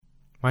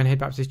Minehead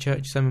Baptist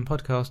Church Sermon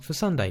Podcast for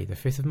Sunday, the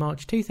 5th of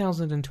March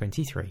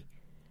 2023.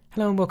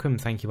 Hello and welcome,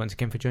 thank you once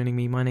again for joining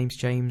me. My name's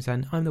James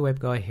and I'm the web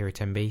guy here at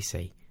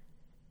MBC.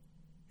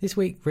 This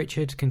week,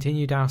 Richard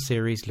continued our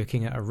series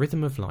looking at a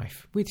rhythm of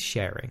life with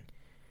sharing.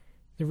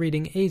 The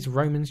reading is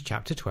Romans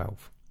chapter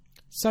 12.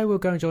 So we'll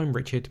go and join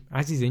Richard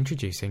as he's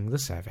introducing the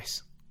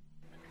service.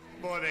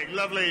 Morning,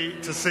 lovely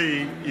to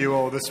see you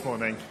all this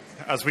morning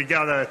as we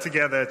gather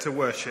together to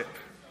worship.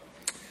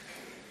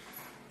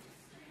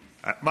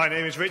 My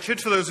name is Richard.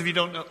 For those of you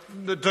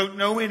that don't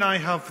know me, I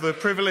have the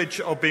privilege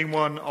of being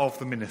one of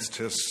the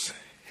ministers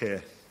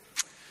here.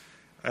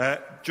 I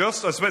was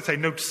about to say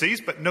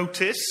notices, but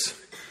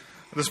notice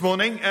this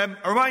morning. A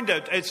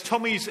reminder, it's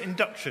Tommy's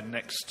induction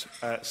next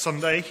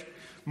Sunday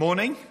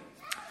morning.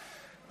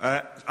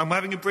 I'm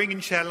having a bring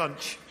and share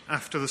lunch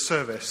after the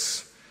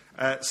service.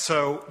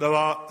 So there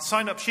are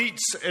sign-up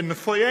sheets in the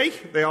foyer.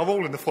 They are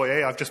all in the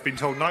foyer, I've just been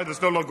told now.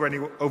 There's no longer any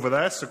over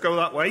there, so go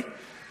that way.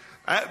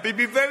 It'd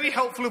be very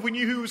helpful if we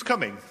knew who was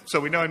coming, so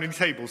we know how many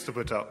tables to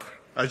put up,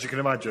 as you can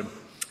imagine.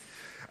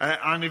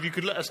 And if you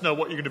could let us know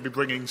what you're going to be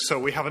bringing, so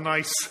we have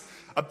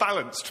a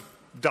balanced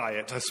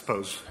diet, I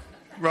suppose,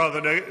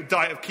 rather than a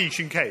diet of quiche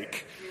and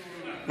cake,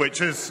 which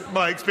is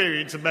my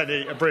experience of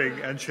many a bring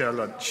and share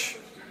lunch.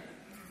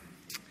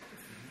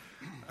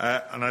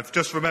 And I've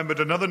just remembered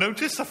another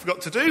notice I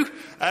forgot to do.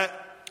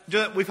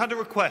 We've had a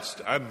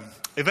request.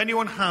 If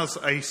anyone has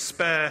a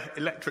spare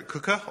electric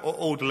cooker or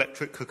old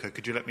electric cooker,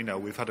 could you let me know?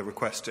 We've had a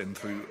request in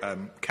through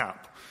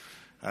CAP.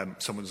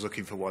 Someone's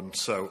looking for one.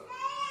 So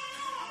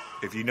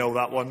if you know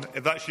that one,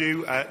 if that's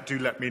you, do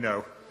let me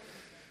know.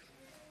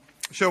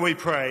 Shall we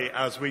pray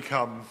as we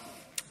come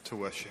to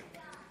worship?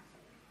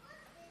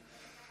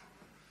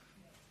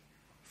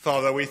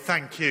 Father, we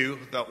thank you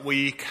that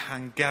we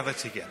can gather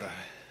together.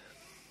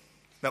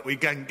 That we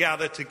can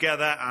gather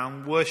together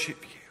and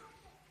worship you.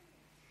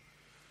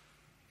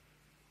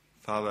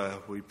 Father,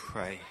 we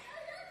pray,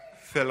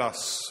 fill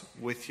us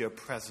with your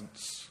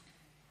presence.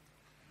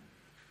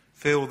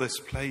 Fill this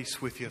place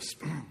with your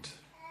Spirit.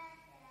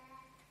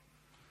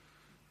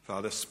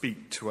 Father,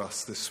 speak to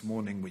us this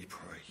morning, we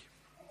pray.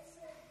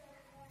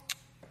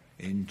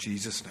 In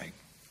Jesus' name,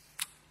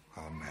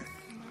 amen.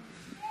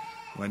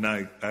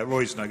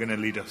 Roy's now going to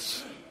lead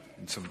us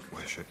in some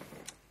worship.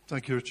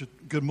 Thank you, Richard.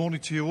 Good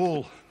morning to you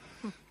all.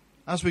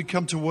 As we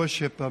come to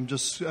worship, I'm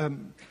just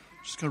going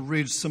to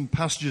read some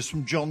passages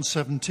from John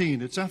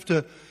 17. It's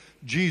after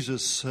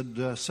Jesus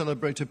had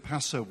celebrated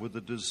Passover with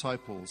the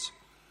disciples.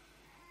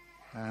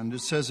 And it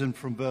says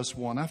from verse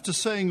 1, after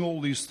saying all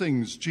these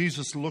things,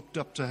 Jesus looked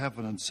up to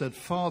heaven and said,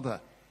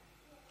 Father,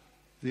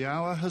 the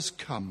hour has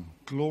come.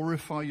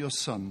 Glorify your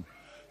Son,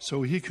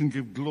 so he can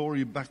give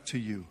glory back to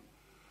you.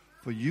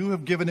 For you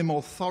have given him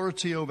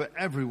authority over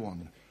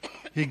everyone.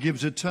 He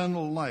gives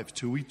eternal life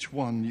to each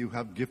one you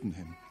have given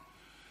him.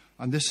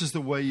 And this is the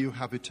way you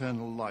have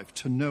eternal life,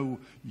 to know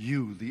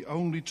you, the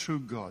only true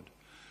God,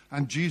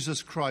 and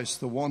Jesus Christ,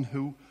 the one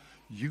who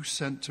you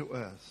sent to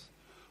earth.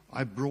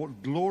 I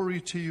brought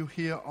glory to you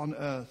here on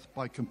earth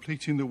by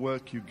completing the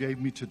work you gave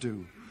me to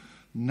do.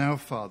 Now,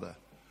 Father,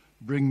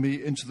 bring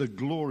me into the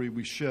glory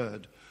we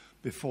shared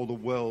before the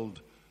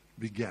world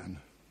began.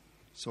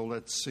 So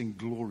let's sing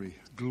glory,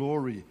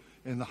 glory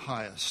in the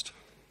highest.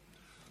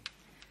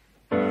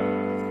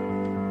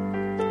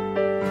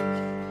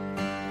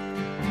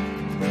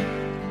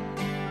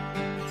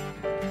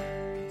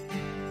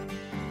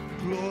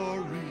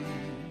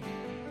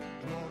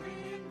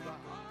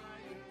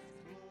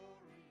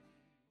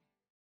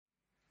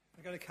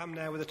 Come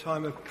now with a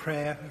time of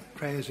prayer,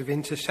 prayers of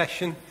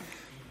intercession.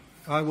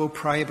 I will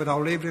pray, but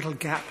I'll leave little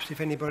gaps if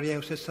anybody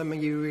else has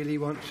something you really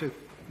want to,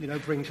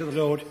 bring to the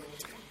Lord.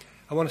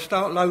 I want to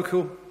start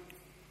local,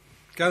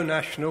 go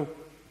national,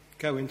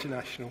 go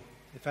international,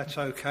 if that's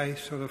okay,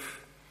 So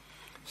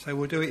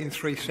we'll do it in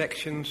 3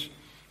 sections.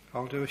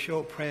 I'll do a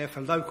short prayer for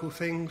local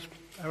things,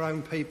 our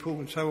own people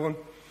and so on.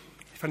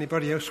 If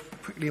anybody else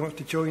quickly wants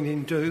to join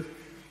in, do.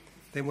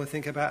 Then we'll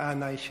think about our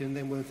nation,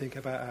 then we'll think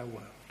about our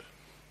world.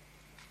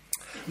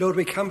 Lord,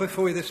 we come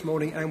before you this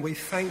morning and we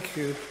thank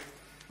you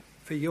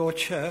for your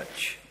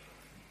church.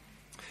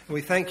 And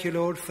we thank you,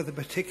 Lord, for the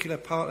particular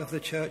part of the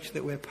church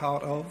that we're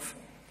part of.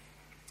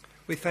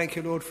 We thank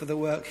you, Lord, for the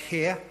work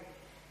here.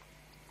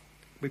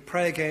 We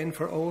pray again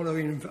for all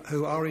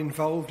who are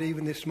involved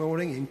even this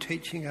morning in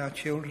teaching our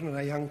children and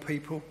our young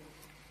people.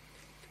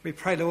 We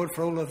pray, Lord,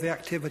 for all of the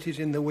activities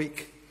in the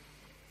week,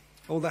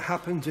 all that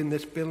happens in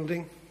this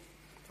building,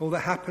 all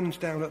that happens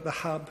down at the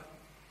hub,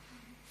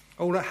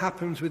 all that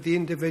happens with the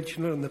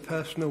individual and the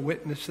personal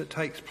witness that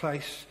takes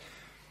place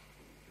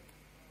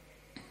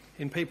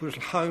in people's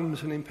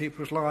homes and in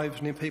people's lives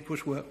and in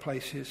people's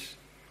workplaces.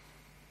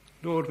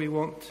 Lord, we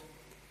want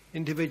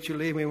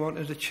individually and we want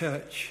as a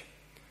church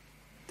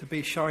to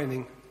be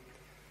shining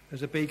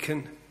as a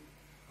beacon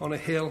on a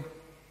hill,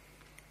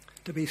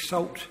 to be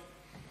salt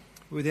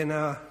within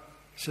our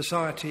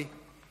society.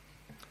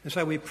 And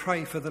so we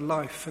pray for the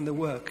life and the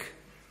work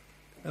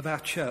of our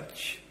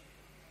church.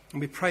 And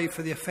we pray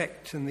for the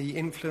effect and the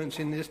influence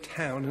in this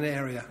town and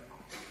area.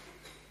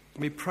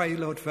 We pray,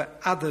 Lord, for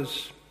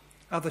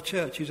other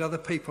churches, other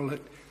people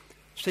that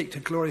seek to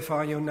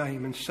glorify your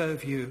name and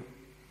serve you.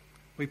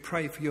 We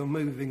pray for your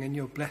moving and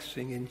your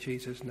blessing in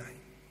Jesus'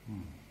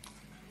 name.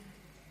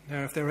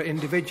 Now, if there are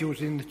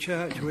individuals in the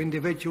church or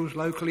individuals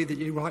locally that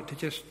you like to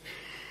just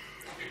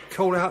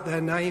call out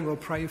their name or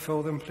pray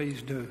for them,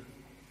 please do.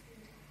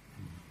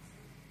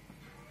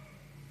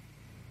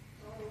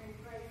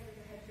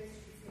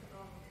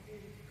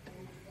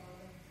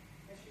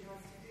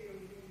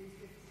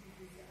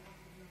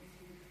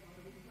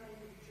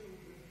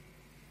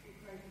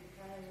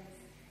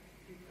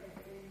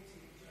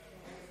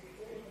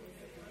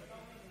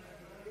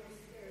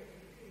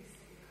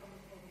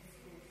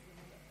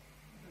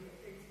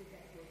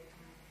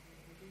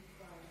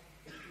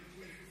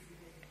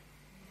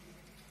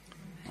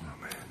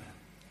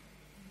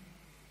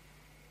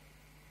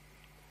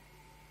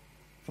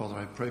 Father,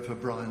 I pray for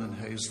Brian and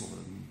Hazel,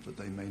 and that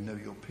they may know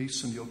your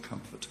peace and your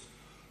comfort,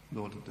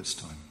 Lord, at this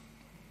time.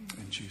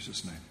 In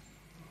Jesus' name.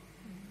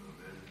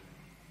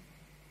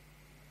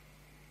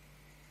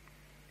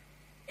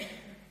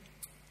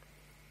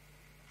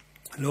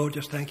 Lord,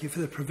 just thank you for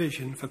the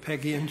provision for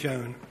Peggy and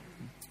Joan,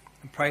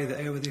 and pray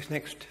that over these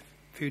next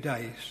few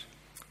days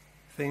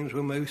things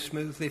will move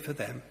smoothly for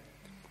them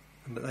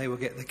and that they will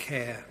get the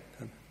care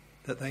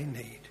that they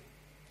need.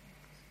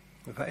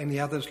 And for any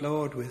others,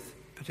 Lord, with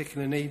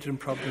particular needs and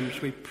problems,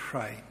 we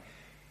pray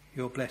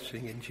your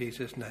blessing in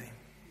Jesus' name.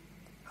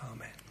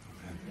 Amen.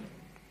 Amen.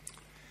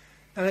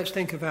 Now let's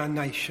think of our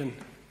nation.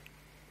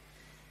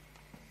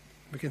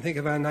 We can think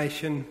of our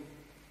nation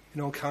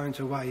in all kinds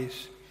of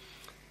ways,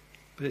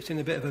 but it's in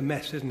a bit of a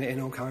mess, isn't it,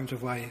 in all kinds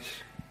of ways.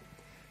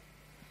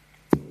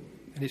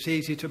 And it's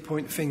easy to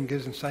point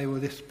fingers and say, well,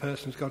 this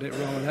person's got it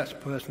wrong and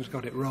that person's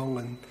got it wrong,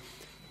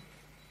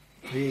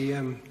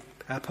 and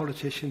our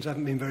politicians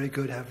haven't been very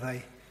good, have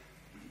they?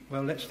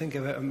 Well, let's think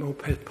of it more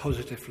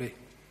positively.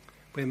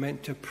 We're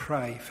meant to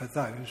pray for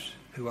those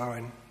who are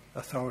in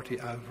authority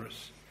over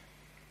us.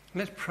 And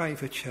let's pray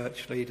for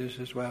church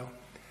leaders as well,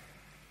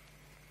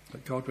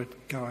 that God would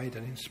guide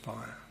and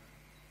inspire.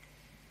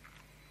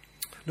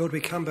 Lord,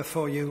 we come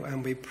before you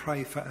and we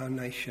pray for our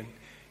nation.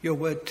 Your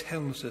word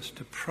tells us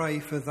to pray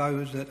for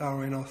those that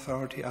are in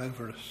authority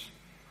over us.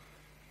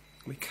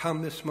 We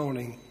come this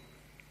morning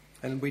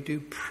and we do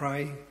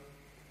pray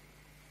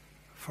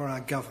for our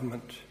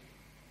government.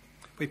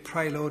 We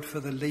pray, Lord, for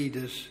the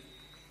leaders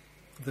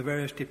of the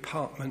various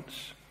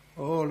departments.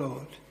 Oh,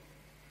 Lord,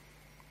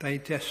 they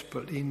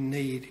desperately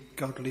need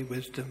godly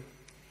wisdom.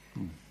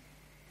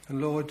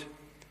 And Lord,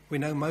 we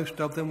know most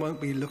of them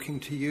won't be looking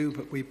to you,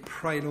 but we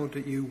pray, Lord,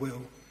 that you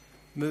will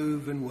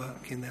move and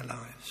work in their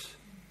lives.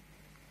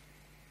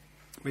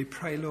 We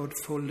pray, Lord,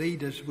 for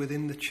leaders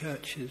within the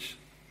churches.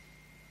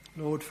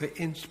 Lord, for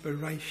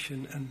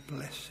inspiration and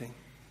blessing.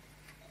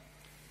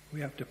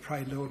 We have to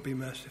pray, Lord, be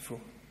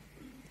merciful.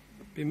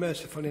 Be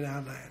merciful in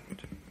our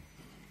land.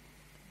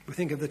 We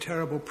think of the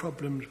terrible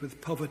problems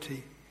with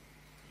poverty,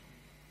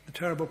 the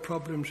terrible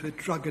problems with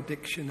drug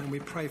addiction, and we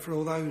pray for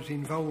all those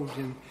involved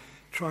in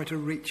trying to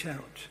reach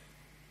out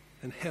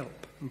and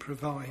help and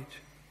provide,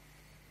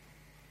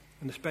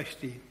 and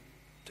especially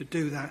to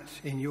do that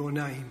in your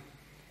name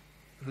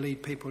and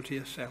lead people to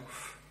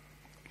yourself.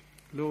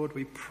 Lord,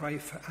 we pray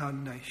for our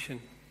nation.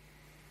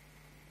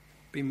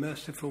 Be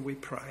merciful, we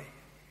pray.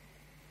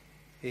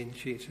 In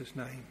Jesus'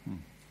 name.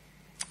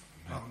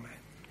 Amen.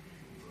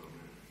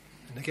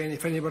 And again,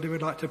 if anybody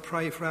would like to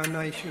pray for our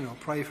nation or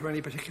pray for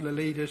any particular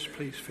leaders,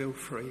 please feel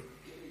free.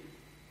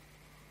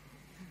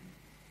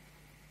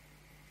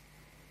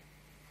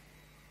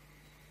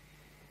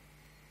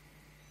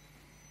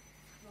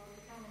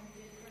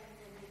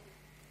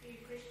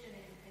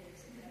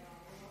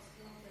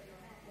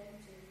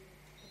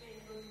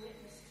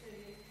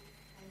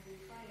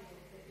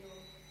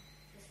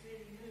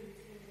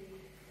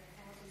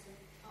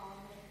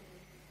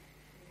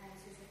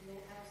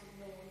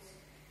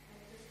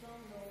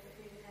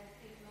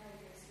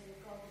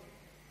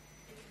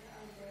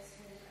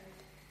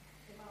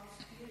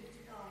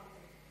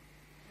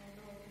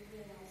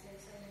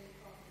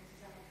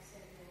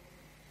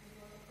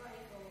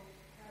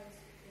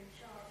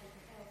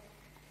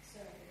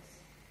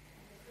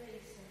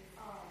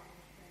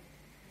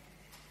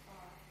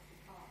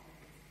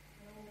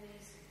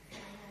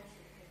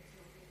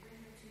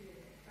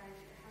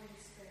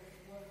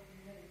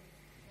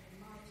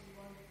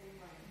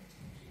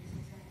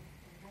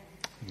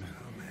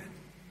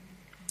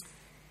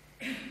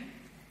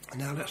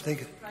 Now let's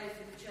think. Pray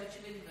for the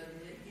Church of England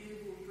that you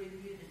will bring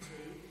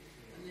unity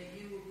and that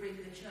you will bring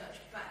the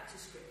church back to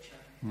Scripture.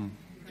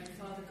 Pray,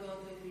 Father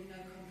God, there will be no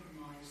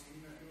compromise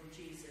in that, Lord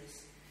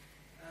Jesus.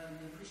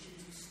 The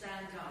Christians will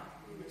stand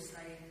up and will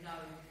say, no,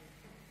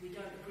 we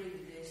don't agree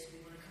with this,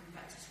 we want to come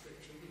back to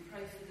Scripture. We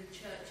pray for the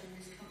church in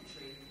this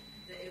country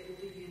that it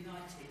will be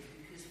united,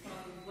 because,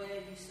 Father, where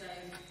you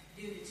say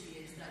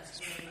unity is,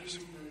 that's where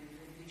you will move.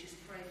 And we just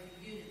pray for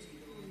unity,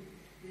 Lord,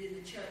 within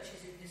the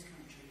churches in this country.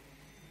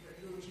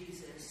 Lord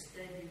Jesus,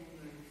 then you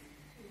will move.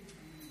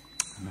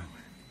 Amen.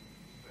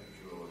 Thank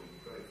you, Lord. We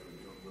pray for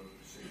the government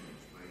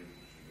decisions made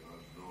with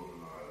regards to law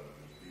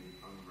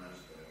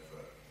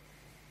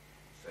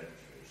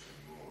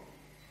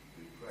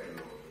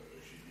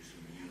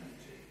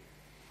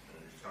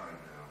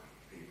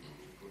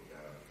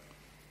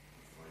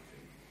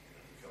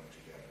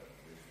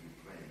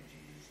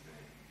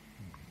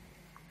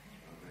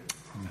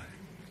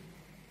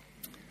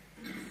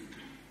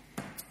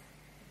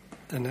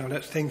And now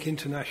let's think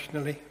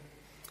internationally.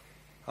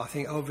 I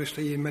think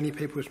obviously in many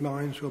people's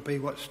minds will be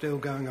what's still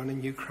going on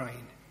in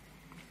Ukraine.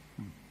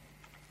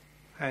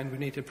 And we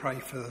need to pray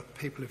for the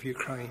people of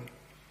Ukraine.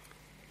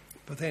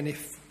 But then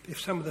if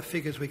some of the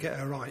figures we get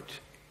are right,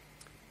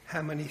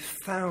 how many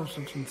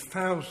thousands and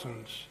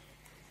thousands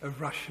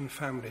of Russian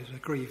families are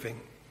grieving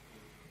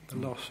the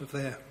loss of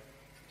their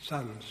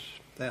sons,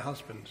 their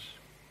husbands,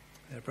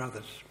 their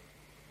brothers.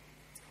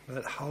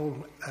 That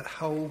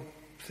whole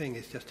thing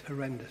is just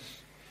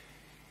horrendous.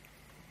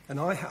 And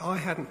I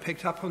hadn't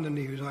picked up on the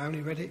news, I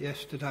only read it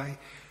yesterday,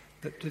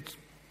 that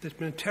there's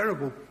been a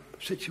terrible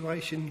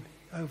situation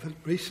over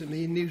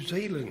recently in New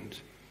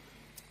Zealand.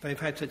 They've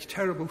had such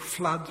terrible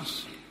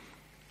floods.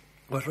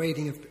 I was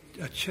reading of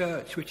a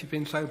church which had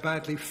been so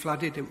badly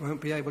flooded it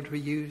won't be able to be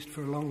used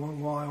for a long,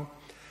 long while.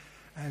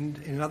 And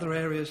in other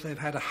areas they've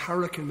had a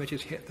hurricane which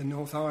has hit the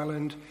North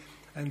Island,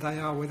 and they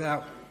are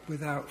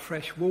without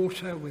fresh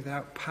water,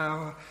 without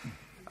power.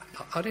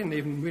 I didn't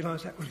even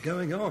realise that was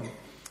going on.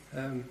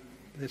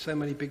 There's so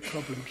many big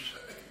problems.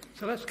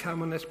 So let's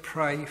come and let's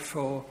pray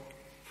for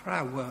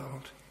our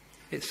world.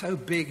 It's so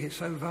big, it's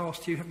so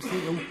vast, you have to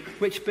think, well,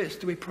 which bits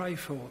do we pray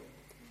for?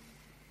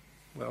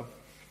 Well,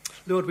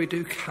 Lord, we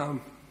do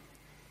come.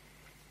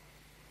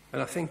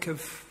 And I think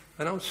of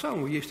an old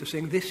song we used to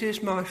sing, "This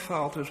is my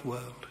Father's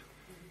world."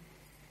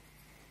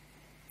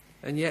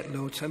 And yet,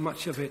 Lord, so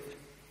much of it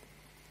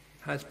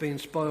has been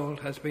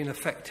spoiled, has been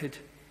affected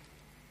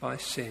by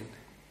sin.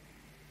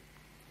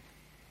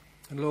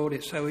 And Lord,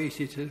 it's so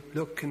easy to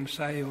look and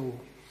say, oh,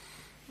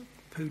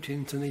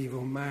 Putin's an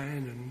evil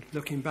man, and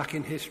looking back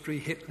in history,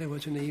 Hitler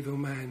was an evil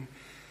man.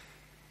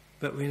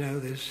 But we know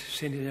there's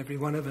sin in every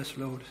one of us,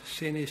 Lord.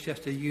 Sin is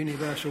just a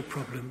universal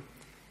problem,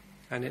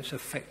 and it's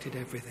affected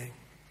everything.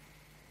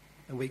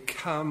 And we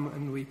come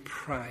and we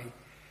pray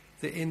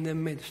that in the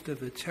midst of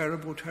the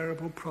terrible,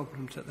 terrible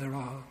problems that there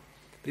are,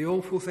 the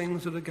awful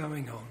things that are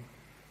going on,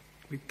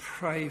 we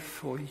pray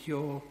for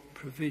your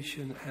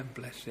provision and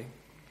blessing.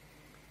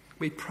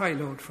 We pray,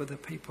 Lord, for the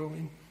people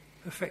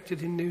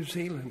affected in New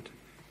Zealand.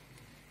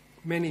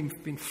 Many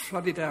have been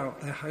flooded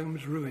out, their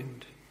homes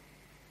ruined.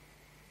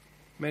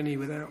 Many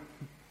without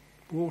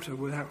water,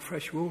 without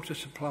fresh water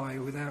supply,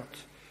 without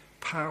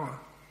power,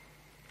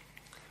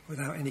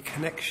 without any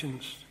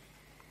connections.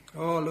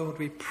 Oh, Lord,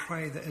 we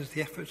pray that as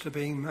the efforts are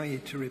being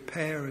made to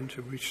repair and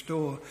to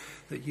restore,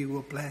 that you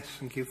will bless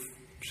and give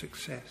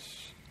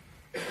success.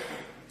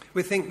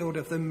 We think, Lord,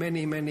 of the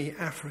many, many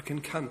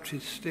African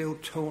countries still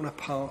torn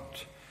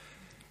apart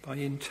by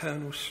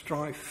internal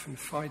strife and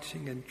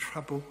fighting and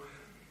trouble.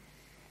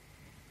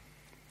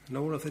 And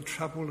all of the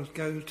trouble that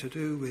goes to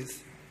do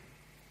with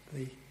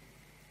the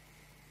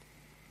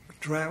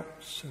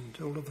droughts and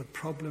all of the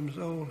problems.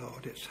 Oh,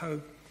 Lord, it's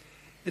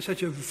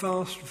such a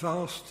vast,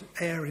 vast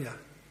area.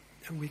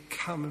 And we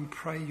come and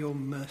pray your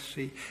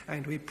mercy,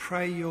 and we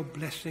pray your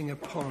blessing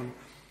upon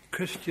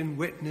Christian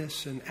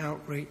witness and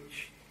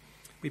outreach.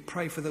 We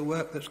pray for the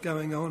work that's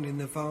going on in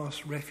the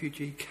vast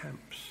refugee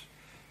camps,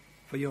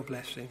 for your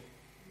blessing.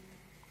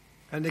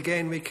 And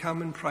again, we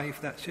come and pray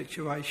for that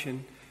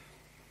situation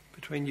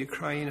between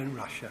Ukraine and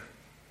Russia.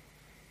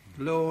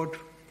 Lord,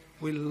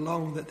 we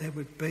long that there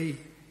would be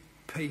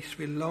peace.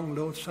 We long,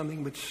 Lord,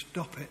 something would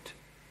stop it.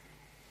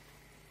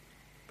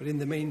 But in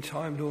the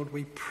meantime, Lord,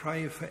 we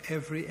pray for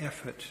every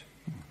effort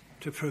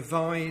to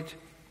provide,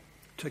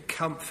 to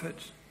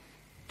comfort,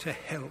 to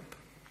help.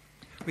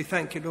 We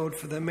thank you, Lord,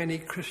 for the many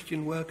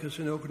Christian workers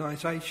and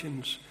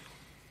organisations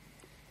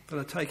that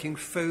are taking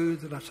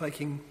food, that are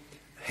taking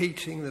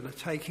heating, that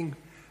are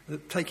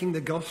taking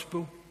the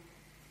gospel,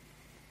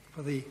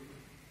 for the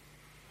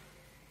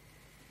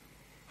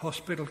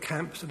hospital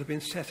camps that have been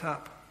set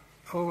up.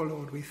 Oh,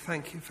 Lord, we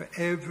thank you for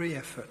every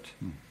effort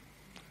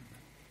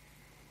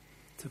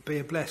to be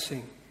a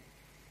blessing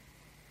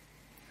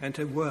and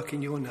to work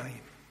in your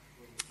name.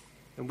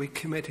 And we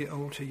commit it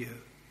all to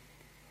you.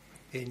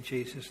 In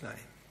Jesus' name.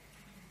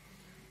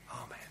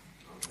 Amen.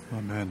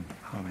 Amen.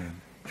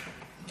 Amen.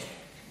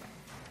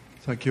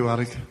 Thank you,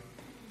 Alec.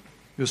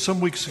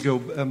 Some weeks ago,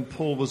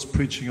 Paul was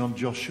preaching on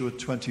Joshua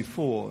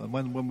 24, and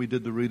when we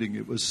did the reading,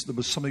 there was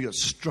something that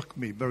struck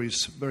me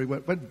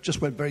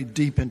went very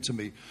deep into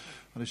me,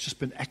 and it's just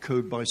been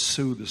echoed by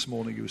Sue this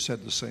morning, who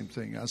said the same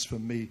thing. As for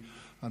me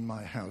and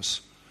my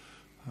house,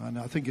 and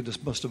I think it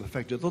just must have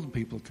affected other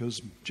people,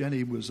 because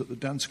Jenny was at the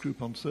dance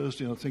group on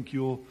Thursday, and I think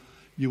you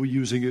were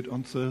using it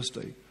on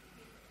Thursday.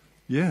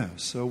 Yeah,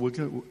 so it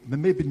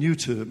may be new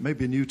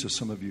to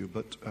some of you,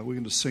 but we're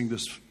going to sing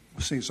this.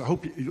 So I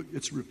hope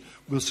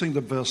we'll sing the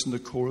verse and the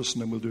chorus,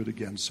 and then we'll do it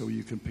again so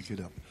you can pick it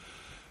up.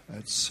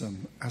 It's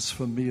as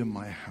for me and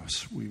my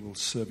house, we will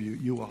serve you.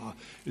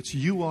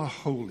 You are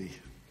holy.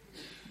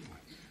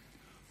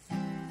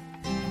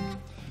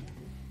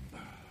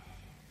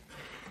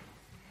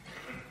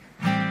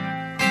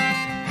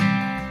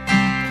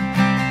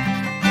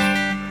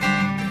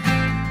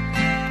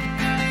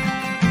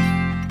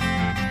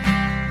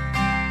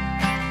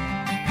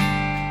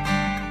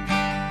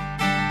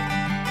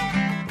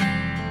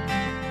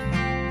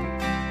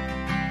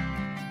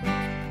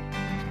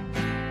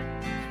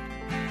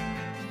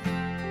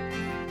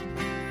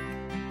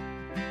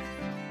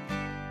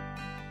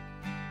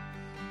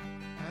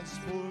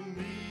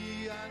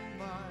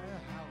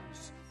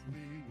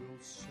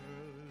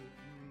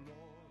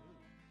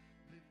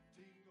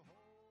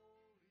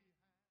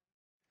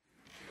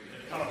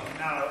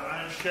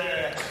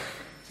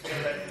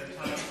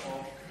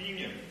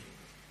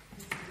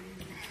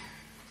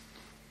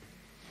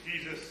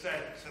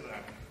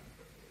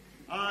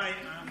 I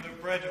am the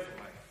bread of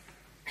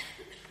life.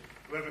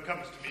 Whoever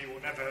comes to me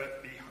will never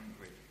be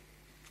hungry,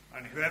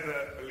 and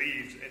whoever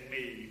believes in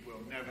me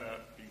will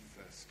never be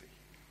thirsty.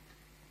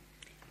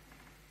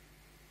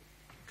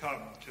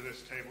 Come to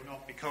this table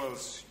not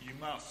because you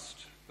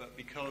must, but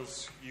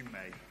because you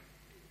may.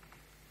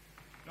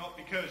 Not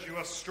because you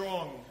are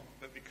strong,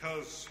 but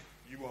because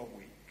you are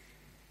weak.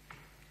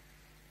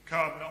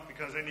 Come not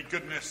because any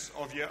goodness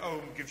of your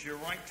own gives you a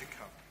right to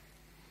come,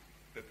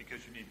 but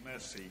because you need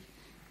mercy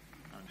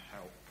and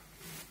help.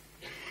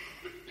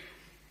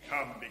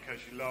 Come because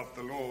you love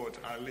the Lord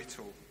a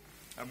little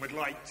and would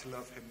like to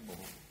love him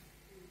more.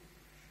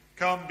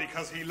 Come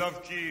because he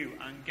loved you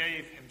and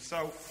gave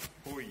himself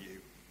for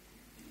you.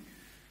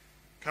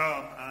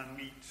 Come and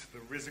meet the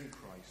risen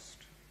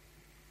Christ,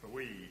 for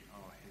we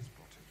are his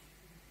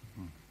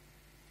body.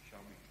 Shall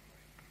we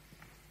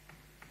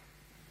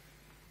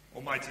pray?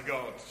 Almighty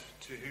God,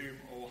 to whom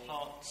all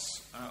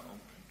hearts are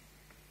open,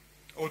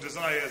 all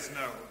desires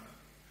known,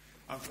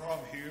 and from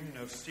whom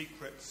no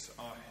secrets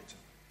are hidden,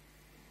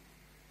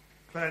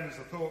 cleanse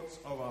the thoughts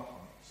of our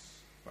hearts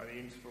by the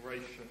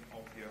inspiration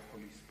of your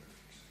Holy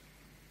Spirit,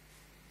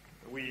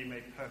 that we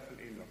may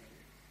perfectly love you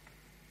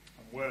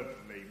and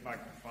worthily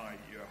magnify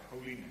your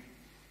holy name.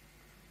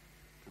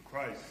 Through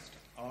Christ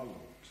our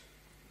Lord.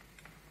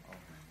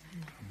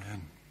 Amen.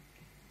 Amen.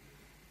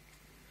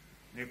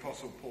 The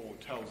Apostle Paul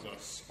tells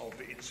us of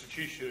the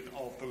institution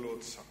of the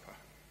Lord's Supper.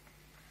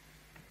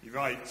 He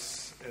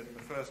writes in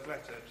the first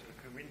letter to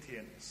the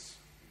Corinthians,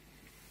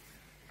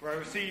 "For I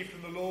received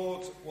from the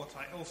Lord what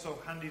I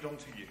also handed on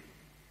to you,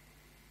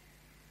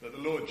 that the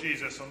Lord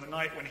Jesus, on the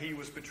night when he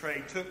was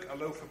betrayed, took a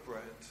loaf of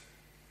bread.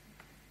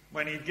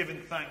 When he had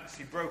given thanks,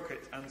 he broke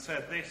it and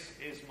said, 'This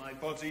is my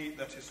body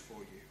that is for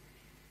you.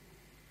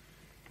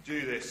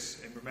 Do this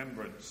in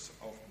remembrance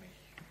of me.'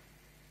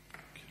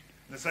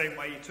 In the same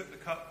way, he took the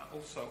cup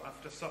also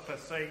after supper,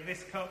 saying,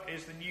 'This cup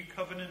is the new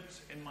covenant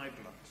in my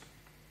blood.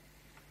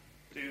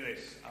 Do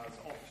this as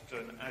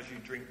often as you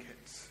drink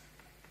it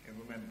in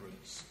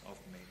remembrance of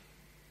me.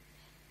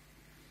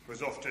 For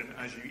as often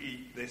as you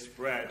eat this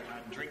bread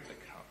and drink the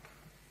cup,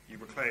 you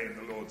proclaim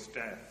the Lord's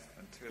death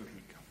until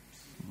he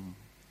comes.'"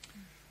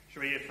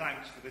 Shall we give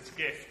thanks for this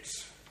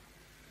gift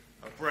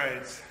of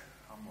bread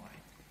and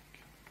wine?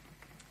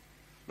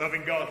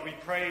 Loving God, we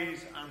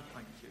praise and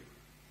thank you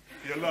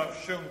for your love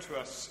shown to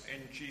us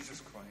in Jesus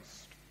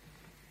Christ.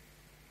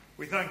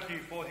 We thank you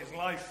for his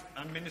life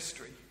and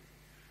ministry,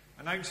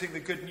 announcing the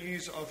good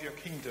news of your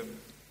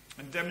kingdom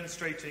and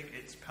demonstrating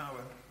its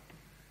power,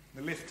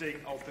 the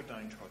lifting of the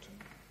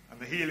downtrodden, and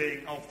the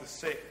healing of the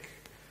sick,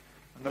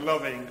 and the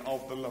loving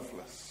of the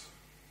loveless.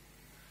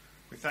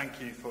 We thank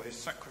you for his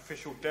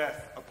sacrificial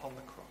death upon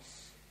the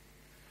cross,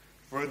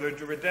 for the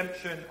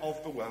redemption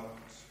of the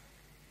world,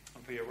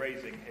 and for your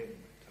raising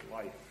him to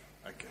life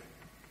again,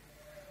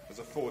 as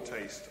a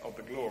foretaste of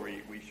the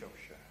glory we shall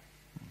share.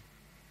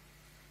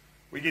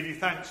 We give you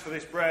thanks for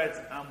this bread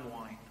and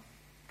wine,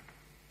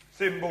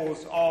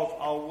 symbols of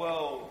our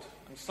world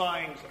and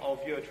signs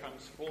of your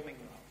transforming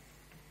love.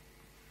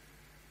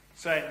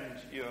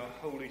 Send your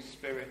Holy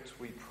Spirit,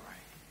 we pray,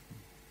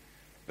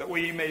 that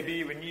we may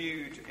be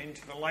renewed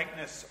into the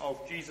likeness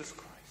of Jesus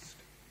Christ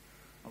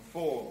and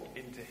formed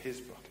into his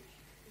body.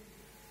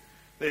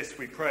 This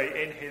we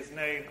pray in his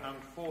name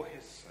and for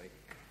his sake.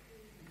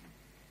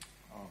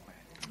 Amen.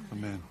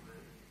 Amen.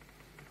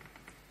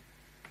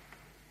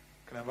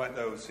 Can I invite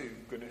those who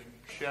are going to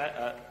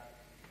share,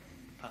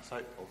 pass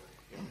out or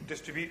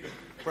distribute the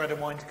bread and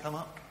wine to come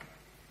up?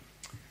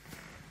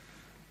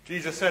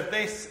 Jesus said,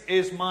 "This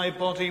is my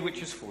body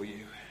which is for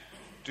you.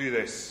 Do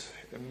this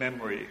in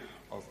memory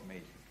of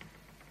me."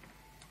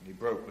 And he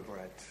broke the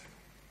bread,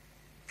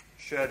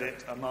 shared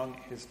it among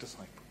his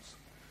disciples.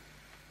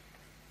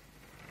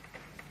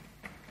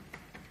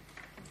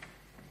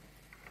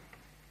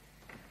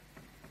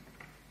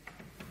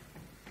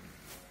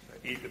 So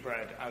eat the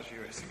bread as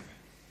you receive it.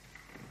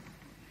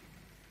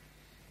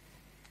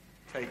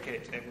 Take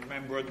it in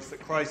remembrance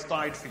that Christ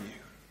died for you.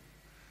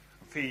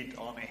 And feed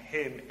on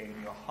him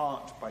in your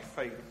heart by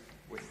faith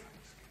with thanksgiving.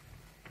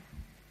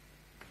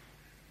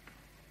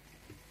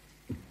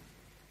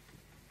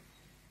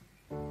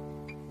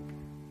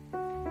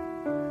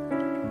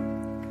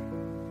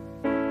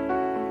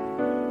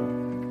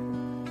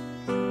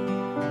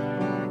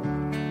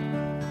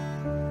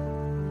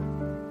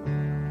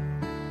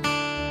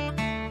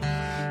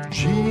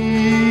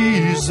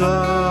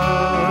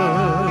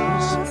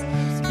 Jesus,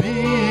 be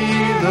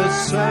the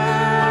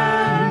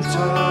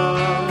center,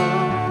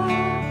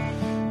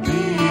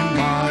 be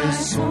my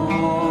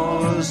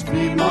source,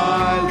 be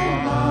my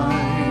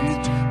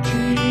light,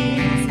 Jesus.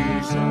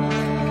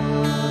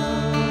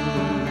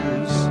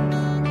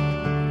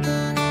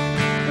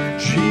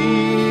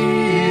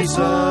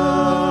 Jesus,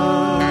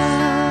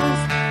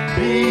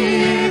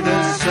 be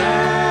the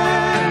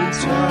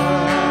center,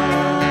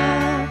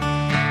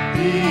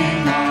 be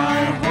my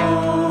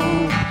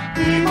hope,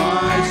 be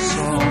my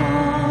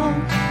song,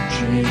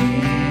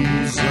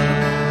 Jesus.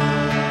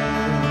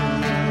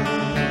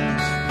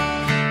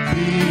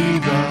 Be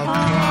the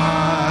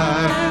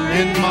fire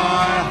in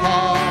my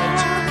heart.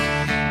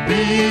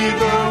 Be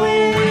the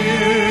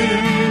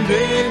wind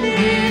in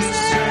these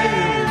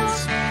sails,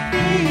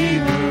 be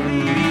the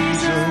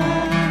reason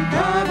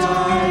that I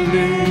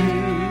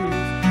live.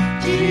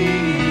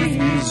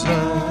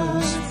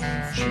 Jesus,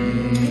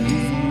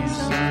 Jesus.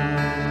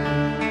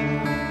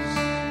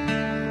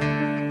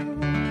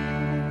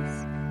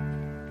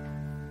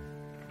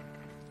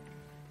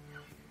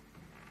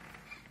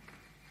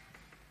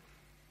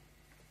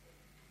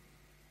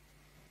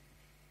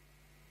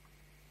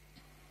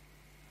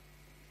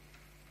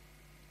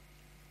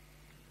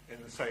 In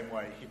the same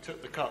way, he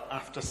took the cup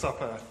after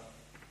supper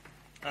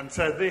and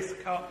said, "This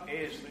cup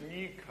is the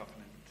new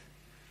covenant,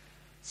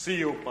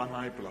 sealed by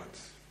my blood.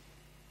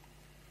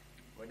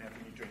 Whenever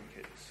you drink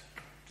it,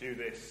 do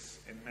this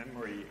in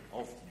memory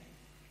of me."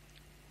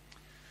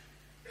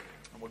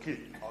 And we'll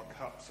keep our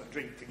cups and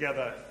drink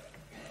together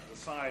as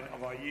a sign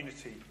of our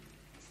unity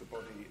as the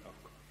body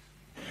of Christ.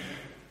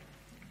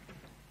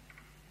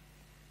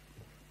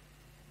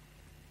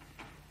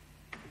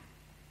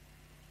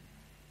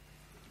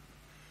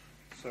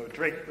 So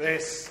drink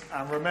this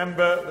and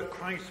remember that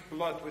Christ's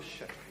blood was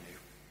shed for you.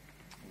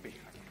 And be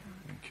happy.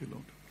 Thank you,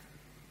 Lord.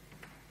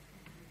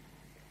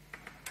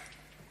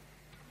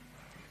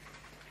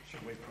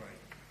 Shall we pray?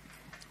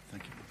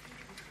 Thank you.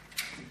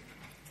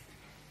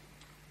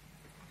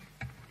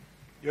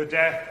 Your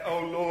death, O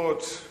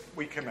Lord,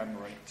 we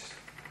commemorate.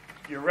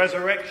 Your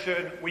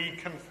resurrection we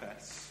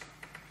confess.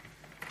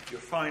 Your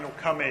final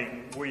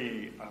coming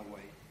we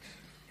await.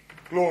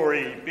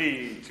 Glory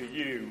be to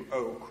you,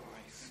 O Christ.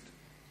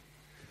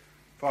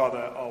 Father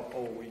of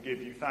all, we give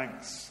you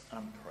thanks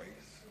and praise.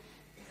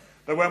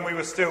 That when we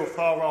were still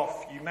far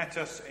off, you met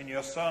us in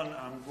your Son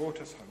and brought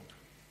us home.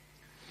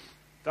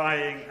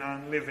 Dying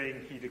and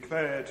living, he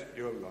declared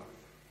your love,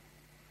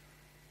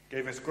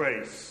 gave us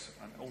grace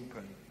and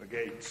opened the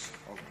gates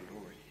of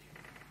glory.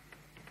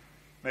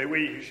 May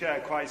we who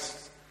share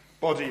Christ's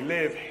body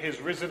live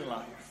his risen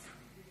life.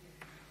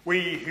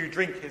 We who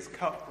drink his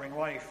cup bring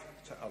life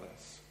to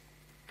others.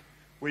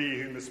 We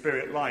whom the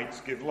Spirit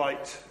lights give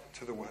light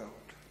to the world.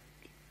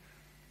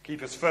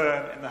 Keep us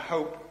firm in the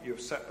hope you have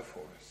set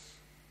before us,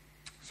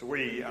 so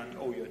we and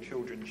all your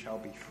children shall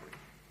be free.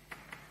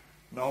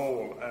 And the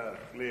whole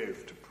earth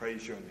live to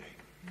praise your name.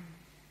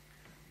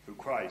 Through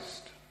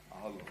Christ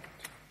our Lord.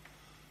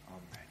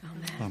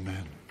 Amen.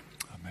 Amen.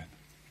 Amen.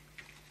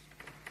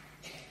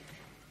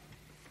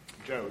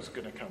 Joe's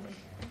going to come and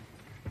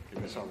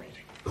give us our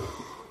reading.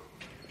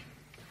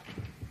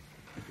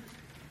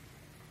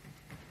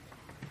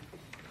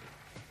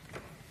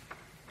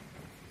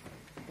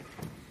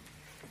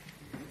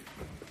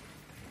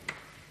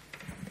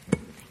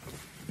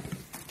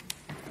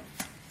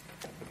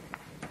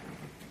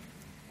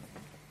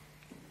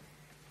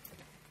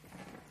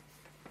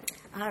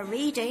 Our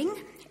reading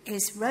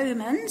is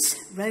Romans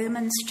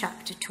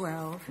chapter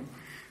 12.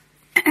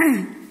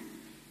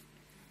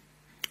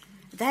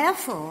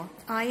 Therefore,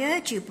 I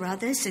urge you,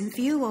 brothers, in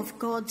view of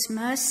God's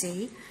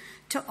mercy,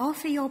 to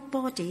offer your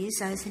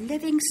bodies as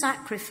living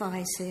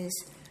sacrifices,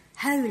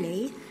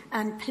 holy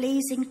and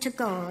pleasing to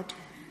God,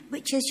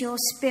 which is your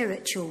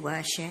spiritual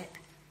worship.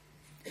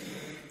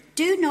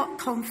 Do not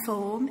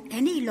conform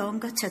any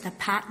longer to the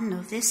pattern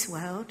of this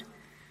world,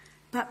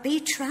 but be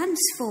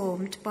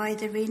transformed by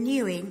the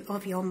renewing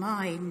of your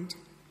mind.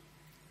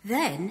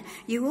 Then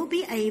you will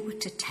be able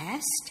to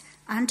test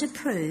and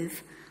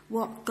approve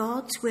what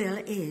God's will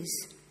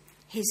is,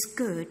 his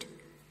good,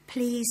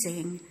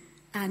 pleasing,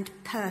 and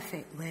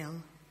perfect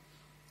will.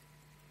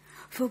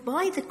 For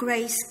by the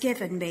grace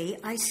given me,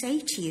 I say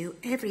to you,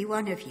 every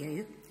one of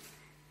you,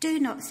 do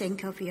not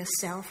think of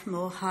yourself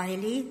more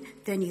highly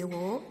than you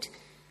ought,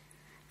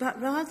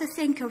 but rather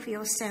think of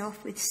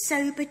yourself with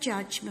sober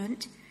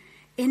judgment,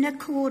 in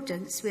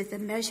accordance with the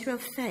measure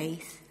of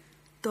faith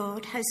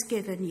God has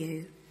given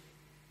you.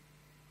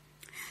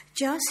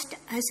 Just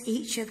as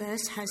each of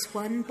us has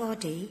one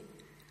body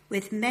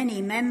with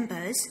many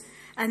members,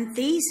 and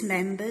these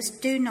members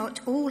do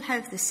not all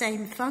have the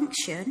same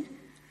function,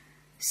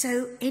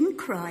 so in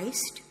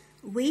Christ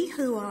we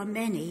who are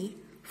many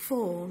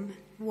form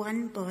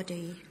one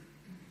body,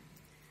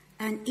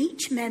 and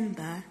each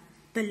member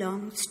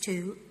belongs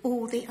to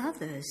all the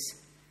others.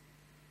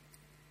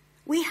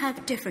 We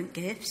have different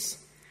gifts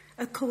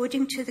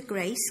according to the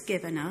grace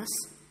given us.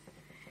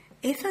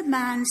 If a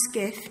man's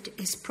gift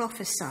is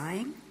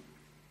prophesying,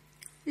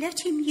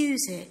 let him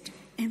use it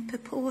in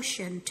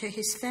proportion to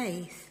his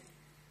faith.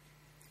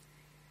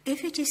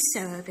 If it is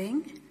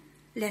serving,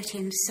 let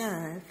him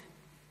serve.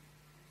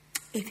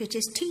 If it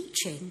is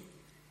teaching,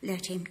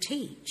 let him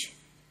teach.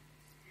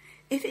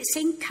 If it's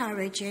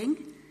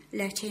encouraging,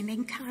 let him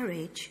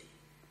encourage.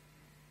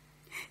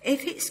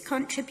 If it's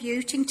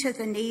contributing to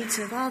the needs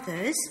of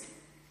others,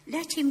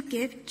 let him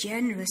give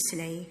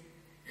generously.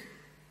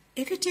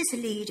 If it is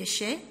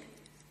leadership,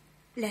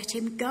 let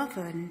him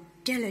govern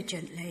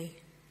diligently.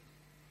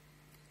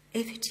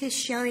 If it is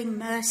showing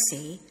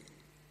mercy,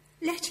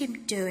 let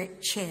him do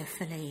it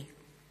cheerfully.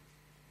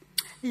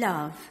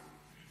 Love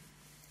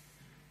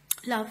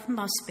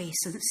must be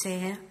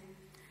sincere.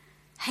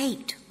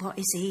 Hate what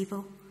is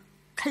evil.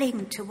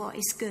 Cling to what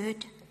is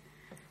good.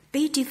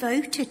 Be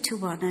devoted to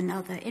one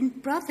another in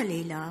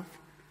brotherly love.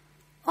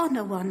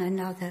 Honour one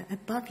another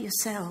above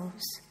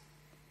yourselves.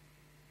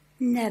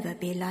 Never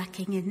be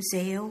lacking in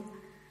zeal,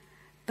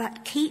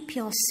 but keep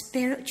your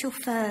spiritual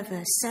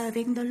fervour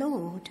serving the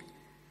Lord.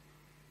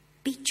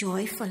 Be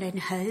joyful in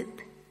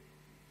hope,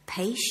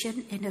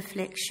 patient in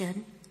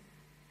affliction,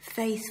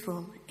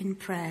 faithful in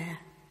prayer.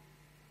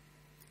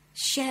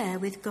 Share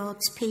with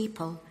God's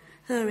people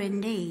who are in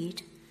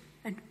need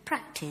and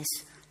practice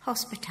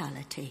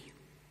hospitality.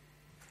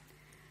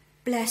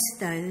 Bless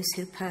those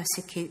who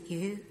persecute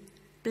you.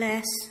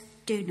 Bless,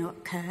 do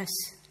not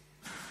curse.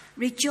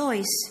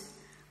 Rejoice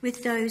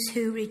with those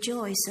who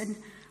rejoice and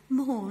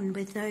mourn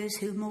with those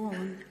who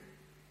mourn.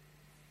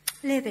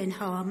 Live in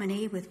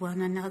harmony with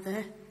one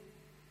another.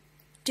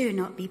 Do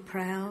not be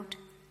proud.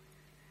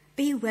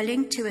 Be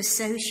willing to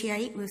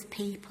associate with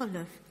people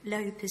of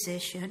low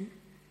position.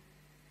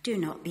 Do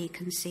not be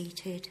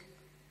conceited.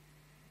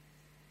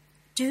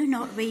 Do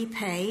not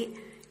repay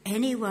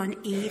anyone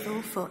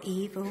evil for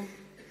evil.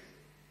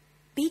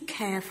 Be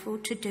careful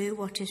to do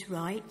what is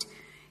right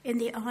in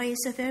the eyes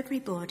of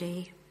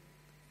everybody.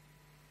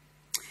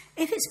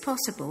 If it's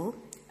possible,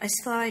 as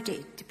far as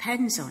it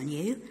depends on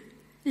you,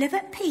 live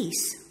at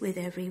peace with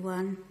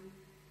everyone.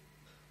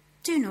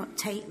 Do not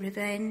take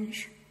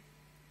revenge,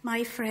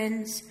 my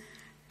friends,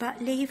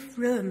 but leave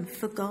room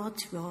for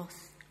God's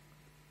wrath.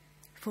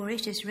 For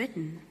it is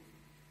written,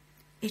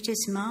 "It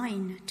is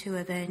mine to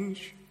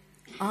avenge.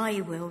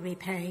 I will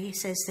repay,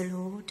 says the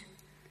Lord."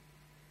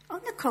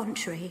 On the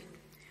contrary,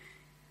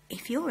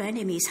 if your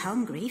enemy is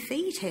hungry,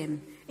 feed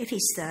him. If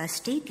he's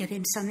thirsty, give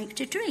him something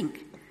to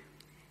drink.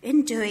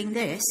 In doing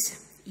this,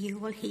 you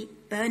will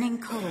heap burning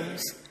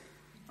coals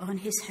on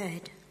his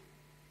head.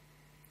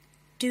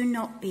 Do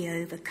not be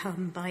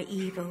overcome by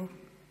evil,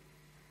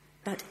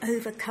 but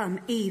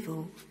overcome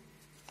evil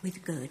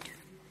with good.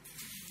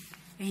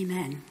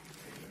 Amen.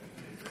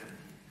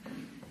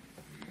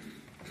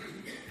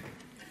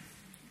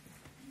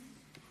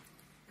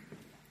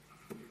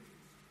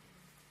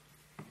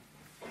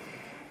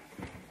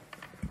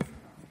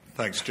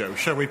 Thanks, Joe.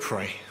 Shall we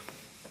pray?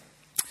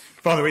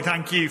 Father, we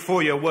thank you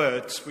for your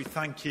words. We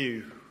thank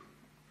you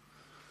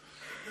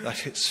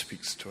that it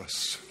speaks to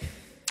us.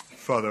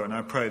 Father, and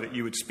I pray that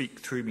you would speak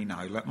through me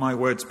now. Let my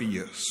words be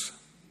yours.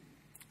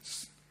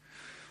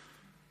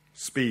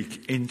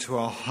 Speak into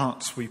our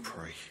hearts, we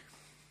pray.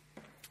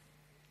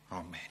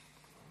 Amen.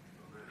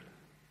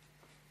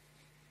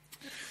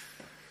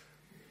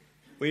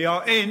 We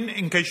are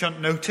in case you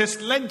haven't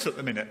noticed, Lent at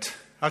the minute.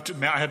 I have to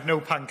admit, I had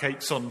no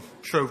pancakes on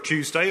Shrove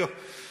Tuesday,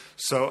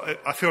 so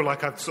I feel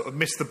like I've sort of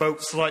missed the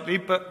boat slightly,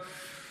 but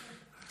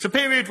it's a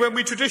period when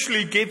we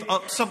traditionally give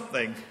up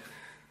something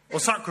or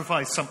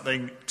sacrifice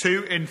something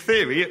to, in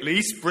theory at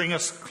least, bring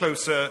us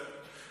closer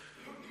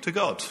to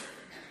God.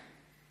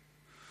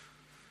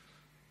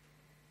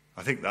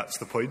 I think that's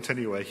the point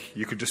anyway.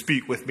 You could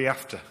dispute with me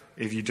after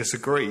if you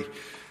disagree.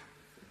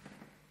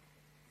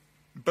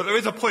 But there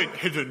is a point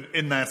hidden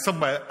in there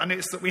somewhere, and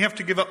it's that we have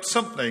to give up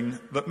something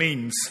that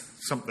means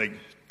something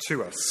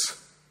to us.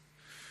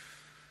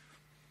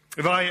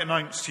 If I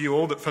announced to you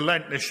all that for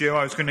Lent this year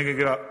I was going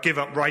to give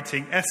up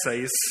writing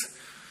essays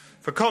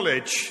for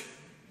college,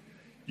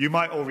 you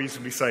might all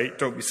reasonably say,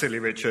 "Don't be silly,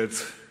 Richard.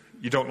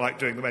 You don't like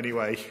doing them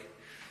anyway.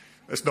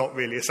 It's not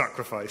really a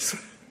sacrifice."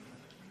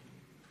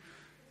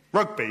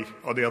 Rugby,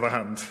 on the other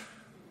hand.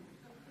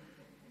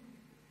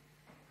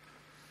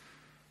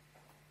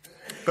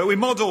 But we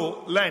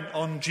model Lent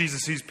on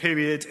Jesus'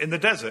 period in the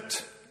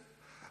desert.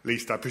 At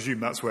least I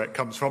presume that's where it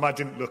comes from. I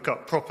didn't look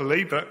up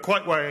properly, but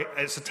quite where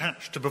it's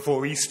attached to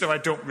before Easter, I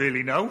don't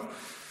really know.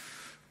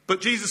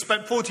 But Jesus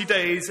spent 40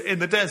 days in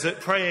the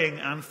desert praying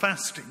and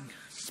fasting,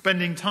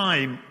 spending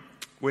time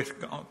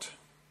with God.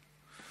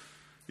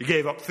 He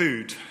gave up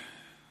food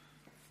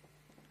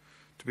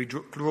to be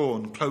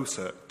drawn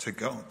closer to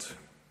God.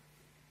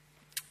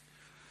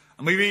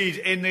 And we read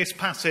in this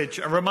passage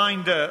a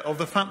reminder of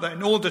the fact that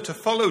in order to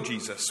follow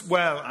Jesus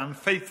well and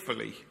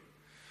faithfully,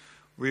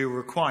 we are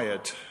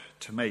required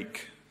to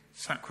make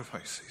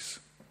sacrifices.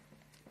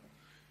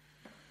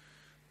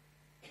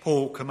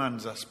 Paul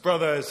commands us,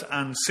 "Brothers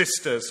and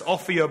sisters,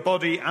 offer your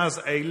body as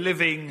a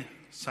living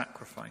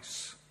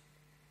sacrifice."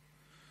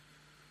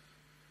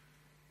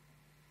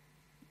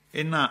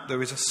 In that,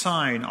 there is a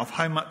sign of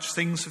how much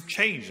things have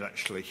changed,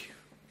 actually.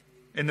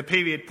 In the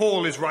period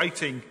Paul is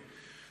writing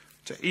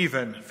to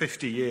even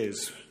 50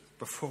 years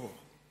before.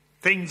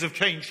 Things have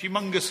changed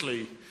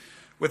humongously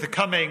with the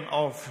coming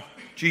of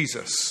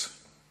Jesus.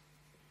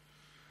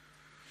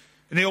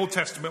 In the Old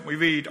Testament, we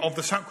read of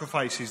the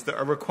sacrifices that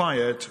are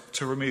required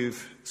to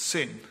remove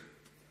sin.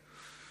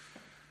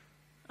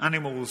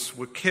 Animals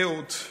were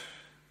killed,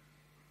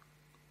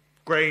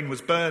 grain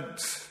was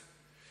burnt,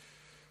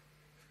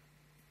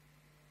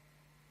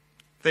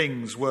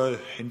 things were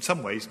in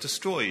some ways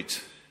destroyed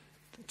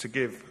to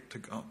give to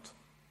God.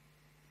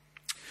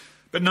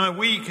 But now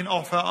we can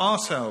offer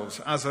ourselves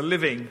as a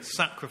living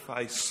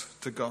sacrifice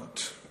to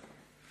God.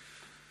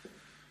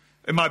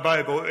 In my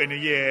Bible,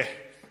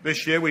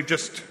 this year, we've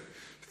just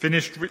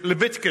finished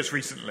Leviticus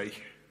recently,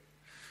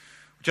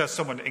 which, as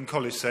someone in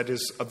college said,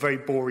 is a very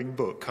boring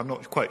book. I'm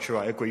not quite sure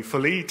I agree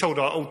fully. He told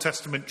our Old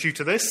Testament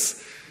tutor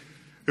this,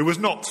 who was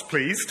not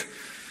pleased.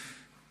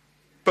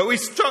 But we're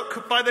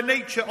struck by the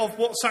nature of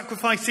what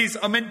sacrifices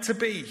are meant to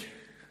be.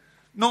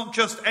 Not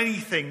just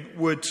anything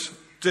would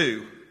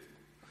do.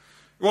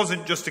 It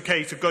wasn't just a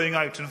case of going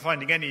out and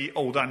finding any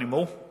old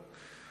animal,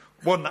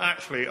 one that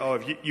actually,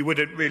 you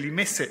wouldn't really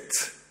miss it,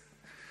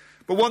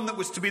 but one that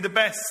was to be the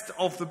best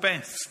of the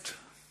best,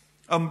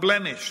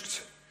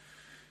 unblemished,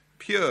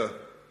 pure.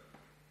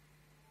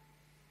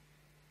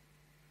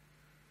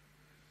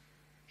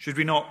 Should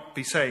we not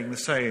be saying the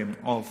same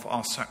of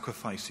our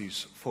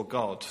sacrifices for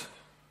God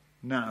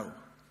now?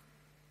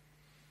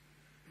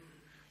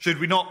 Should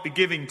we not be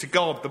giving to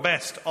God the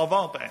best of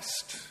our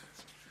best?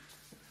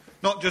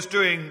 Not just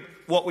doing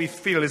what we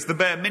feel is the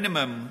bare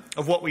minimum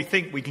of what we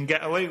think we can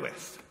get away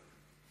with.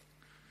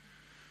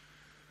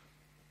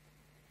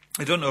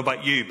 I don't know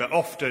about you, but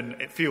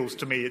often it feels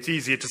to me it's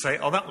easier to say,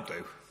 oh, that'll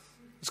do.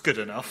 It's good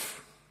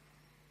enough.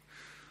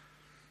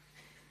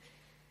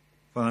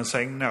 But I'm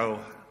saying,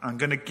 no, I'm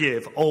going to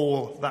give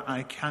all that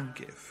I can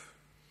give.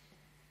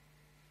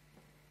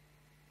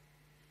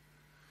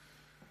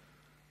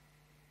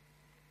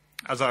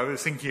 As I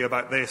was thinking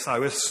about this, I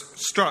was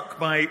struck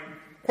by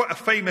quite a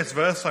famous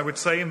verse, I would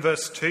say, in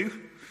verse 2.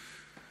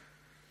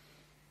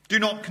 Do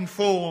not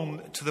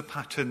conform to the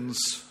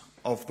patterns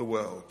of the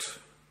world.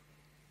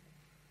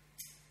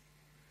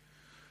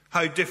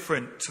 How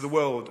different to the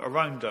world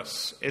around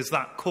us is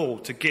that call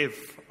to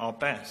give our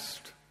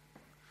best,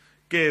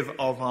 give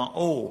of our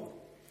all,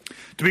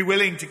 to be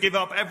willing to give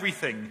up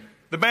everything,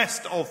 the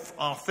best of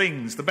our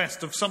things, the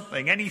best of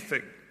something,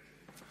 anything,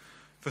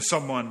 for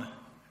someone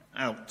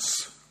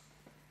else.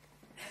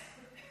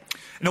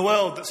 In a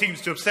world that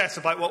seems to obsess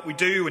about what we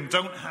do and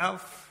don't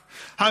have,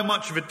 how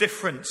much of a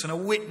difference and a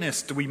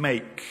witness do we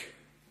make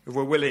if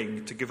we're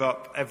willing to give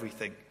up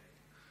everything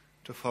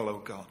to follow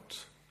God?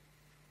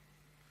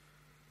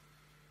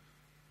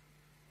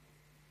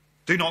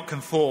 Do not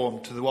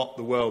conform to what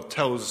the world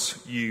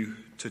tells you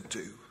to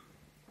do,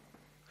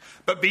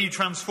 but be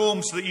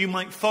transformed so that you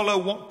might follow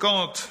what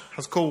God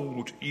has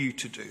called you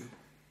to do,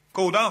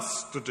 called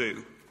us to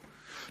do,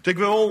 to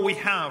give all we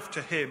have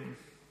to him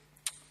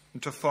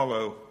and to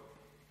follow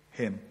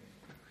him.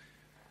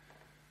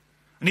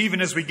 And even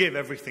as we give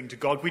everything to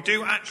God, we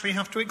do actually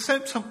have to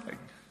accept something,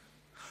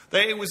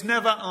 that it was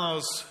never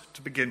ours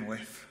to begin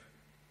with.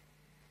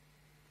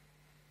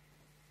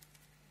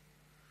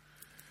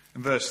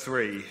 In verse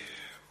 3,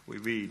 we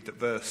read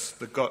the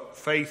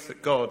faith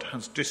that God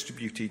has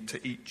distributed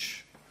to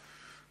each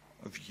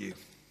of you.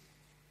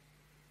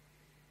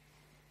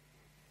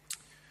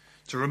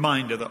 It's a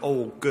reminder that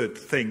all good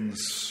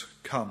things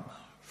come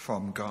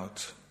from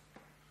God.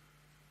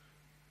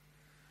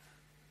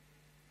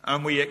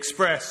 And we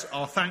express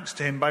our thanks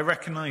to him by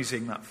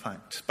recognizing that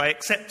fact, by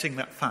accepting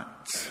that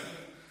fact.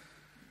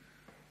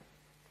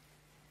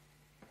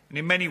 And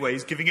in many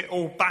ways, giving it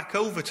all back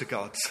over to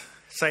God,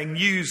 saying,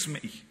 use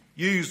me,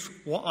 use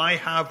what I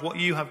have, what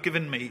you have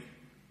given me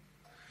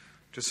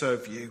to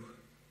serve you.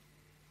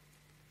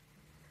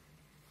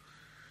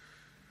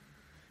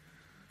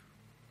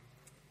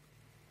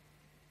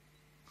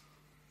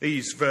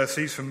 These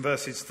verses, from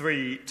verses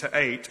 3 to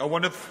 8, are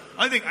one of,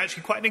 I think,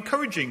 actually quite an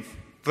encouraging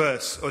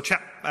verse or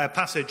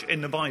passage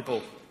in the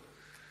Bible.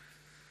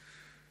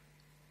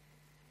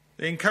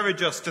 They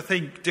encourage us to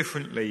think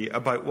differently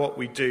about what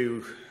we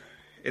do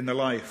in the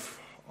life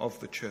of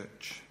the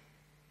church.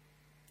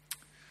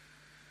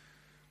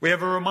 We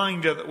have a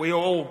reminder that we are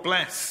all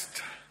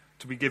blessed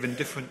to be given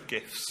different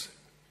gifts.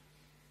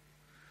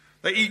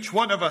 That each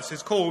one of us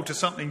is called to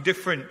something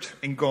different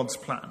in God's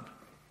plan.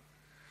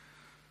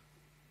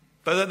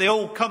 But that they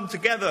all come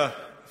together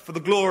for the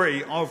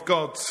glory of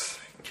God's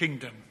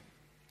kingdom.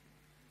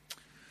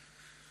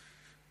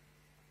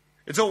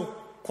 It's all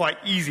quite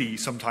easy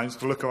sometimes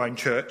to look around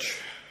church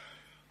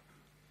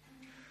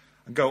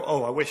and go,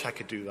 oh, I wish I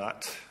could do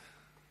that.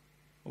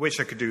 I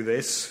wish I could do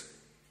this.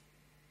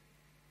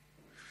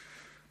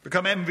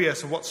 Become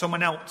envious of what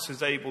someone else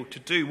is able to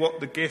do,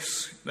 what the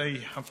gifts they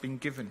have been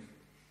given.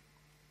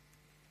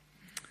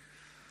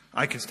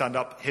 I can stand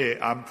up here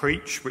and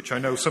preach, which I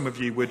know some of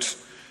you would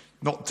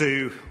not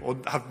do or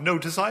have no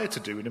desire to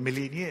do in a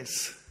million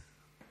years.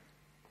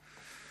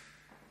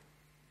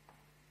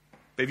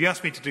 But if you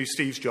asked me to do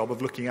Steve's job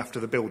of looking after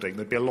the building,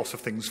 there'd be a lot of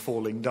things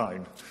falling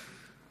down.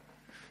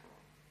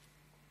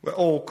 We're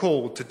all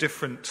called to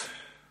different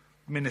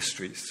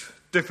ministries,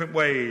 different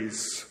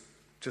ways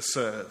to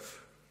serve.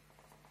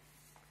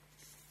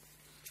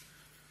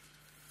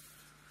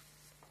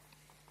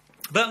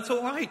 But that's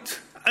all right.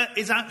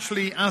 It's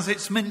actually as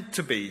it's meant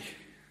to be.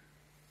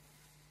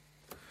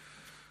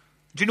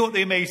 Do you know what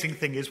the amazing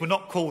thing is? We're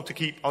not called to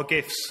keep our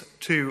gifts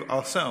to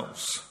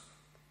ourselves.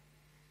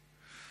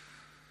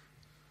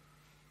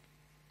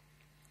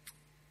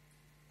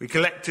 We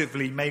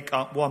collectively make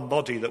up one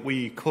body that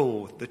we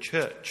call the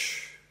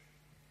church.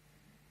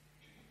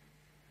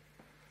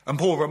 And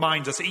Paul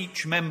reminds us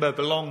each member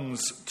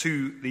belongs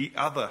to the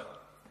other.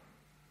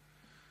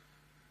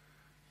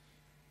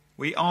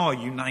 We are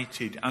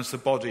united as the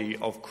body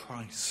of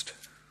Christ.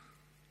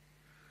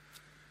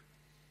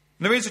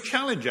 And there is a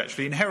challenge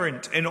actually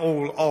inherent in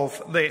all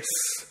of this.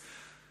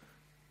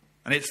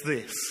 And it's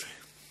this.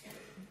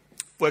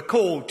 We're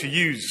called to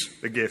use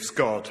the gifts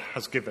God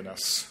has given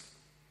us.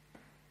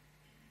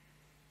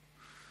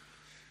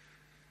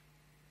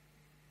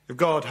 If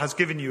God has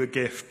given you a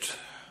gift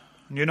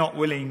and you're not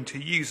willing to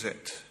use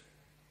it,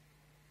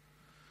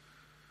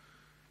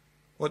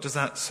 what does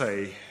that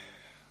say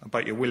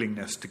about your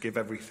willingness to give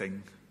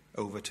everything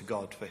over to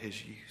God for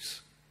his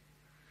use?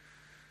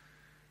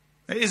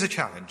 It is a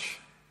challenge.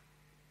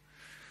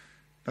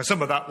 Now,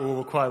 some of that will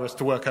require us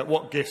to work out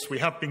what gifts we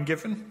have been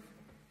given.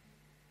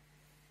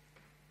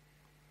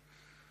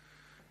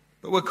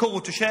 But we're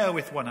called to share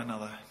with one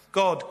another.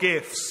 God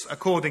gifts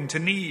according to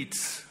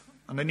needs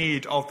and the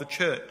need of the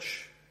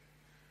church.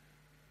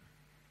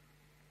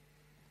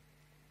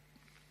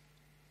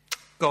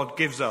 God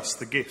gives us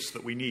the gifts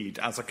that we need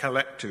as a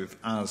collective,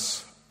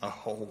 as a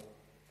whole.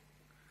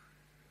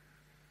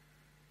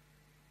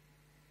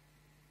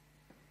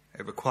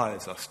 It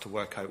requires us to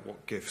work out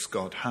what gifts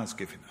God has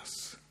given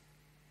us.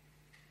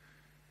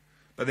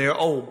 But they are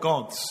all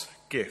God's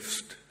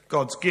gifts,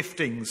 God's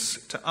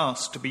giftings to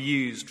us to be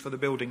used for the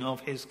building of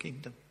his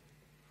kingdom.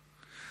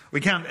 We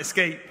can't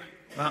escape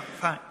that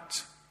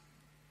fact.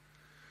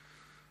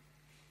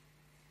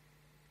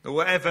 That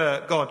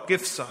whatever God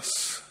gives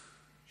us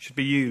should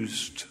be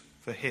used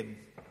for him.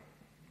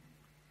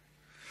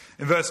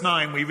 In verse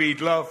 9 we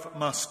read, love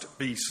must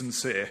be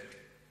sincere.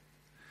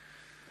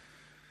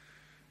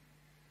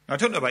 Now, I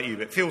don't know about you,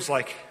 but it feels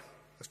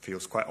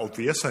quite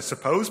obvious, I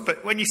suppose,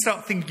 but when you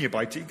start thinking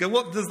about it, you go,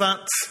 what does that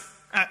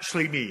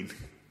actually mean?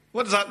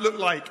 What does that look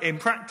like in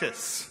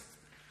practice?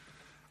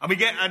 And we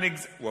get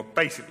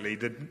basically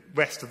the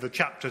rest of the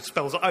chapter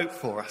spells it out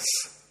for us.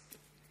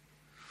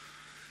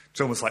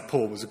 It's almost like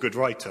Paul was a good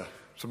writer.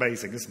 It's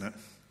amazing, isn't it?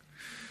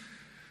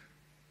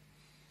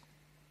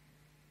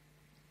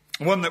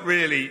 One that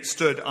really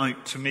stood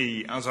out to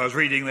me as I was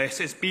reading this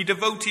is be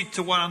devoted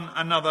to one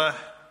another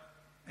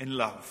in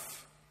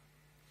love.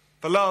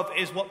 For love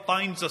is what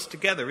binds us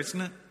together,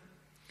 isn't it?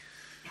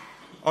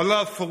 Our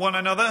love for one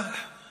another,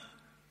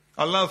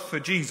 our love for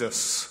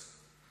Jesus,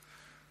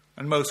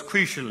 and most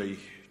crucially,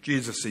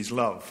 Jesus'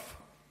 love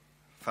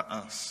for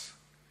us.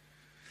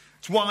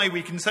 It's why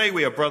we can say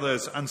we are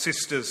brothers and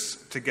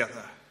sisters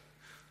together.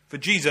 For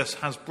Jesus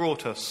has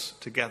brought us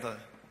together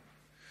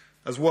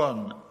as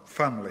one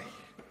family.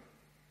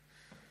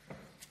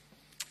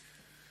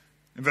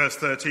 In verse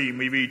 13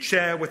 we read,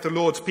 share with the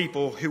Lord's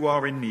people who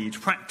are in need.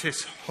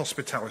 Practice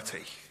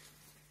hospitality.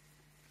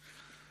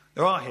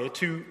 There are here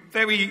two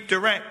very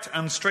direct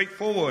and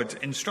straightforward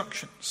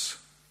instructions.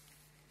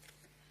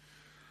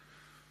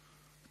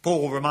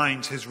 Paul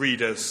reminds his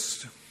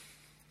readers,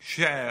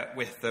 share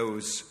with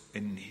those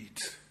in need.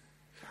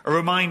 A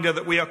reminder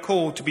that we are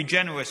called to be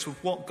generous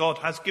with what God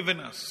has given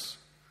us.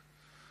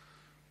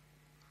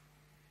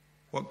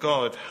 What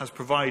God has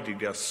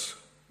provided us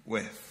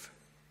with.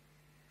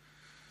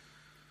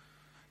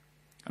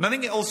 And I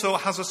think it also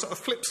has a sort of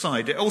flip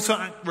side. It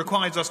also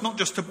requires us not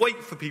just to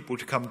wait for people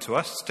to come to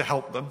us to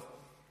help them,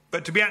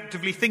 but to be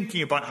actively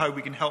thinking about how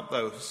we can help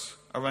those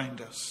around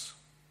us,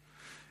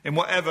 in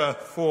whatever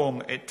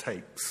form it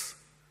takes.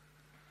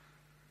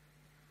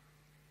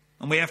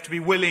 And we have to be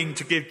willing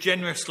to give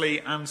generously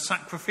and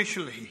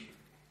sacrificially.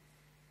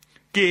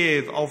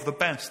 Give of the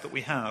best that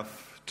we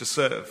have to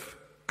serve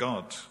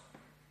God.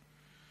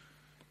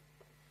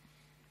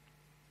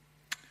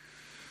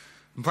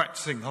 And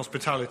practicing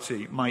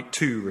hospitality might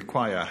too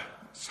require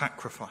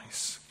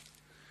sacrifice.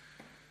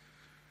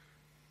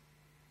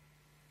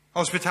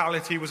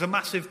 Hospitality was a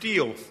massive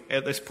deal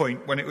at this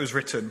point when it was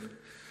written.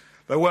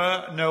 There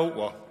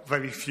were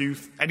very few,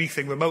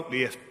 anything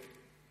remotely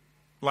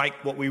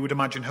like what we would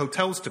imagine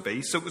hotels to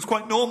be, so it was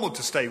quite normal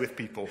to stay with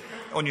people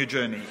on your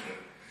journey.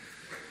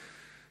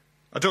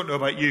 I don't know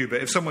about you,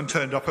 but if someone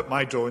turned up at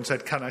my door and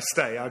said, can I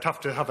stay? I'd have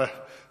to have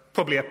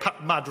probably a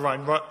mad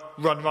run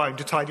round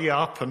to tidy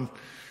up and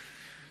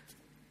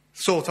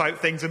sort out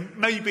things and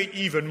maybe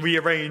even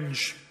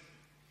rearrange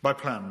my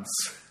plans.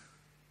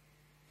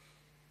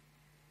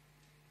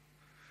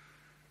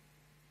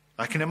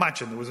 I can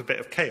imagine there was a bit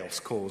of chaos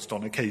caused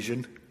on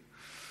occasion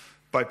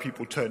by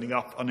people turning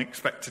up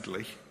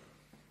unexpectedly.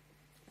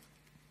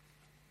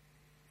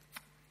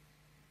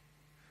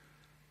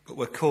 But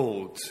we're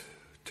called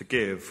to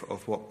give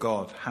of what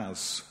God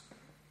has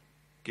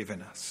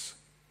given us,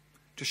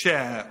 to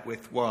share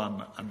with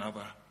one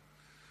another.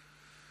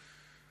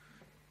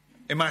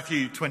 In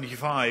Matthew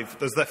 25,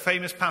 there's that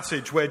famous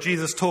passage where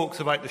Jesus talks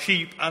about the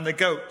sheep and the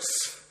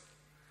goats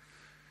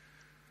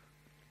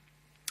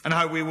and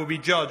how we will be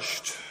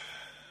judged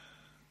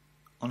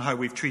on how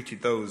we've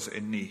treated those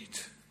in need.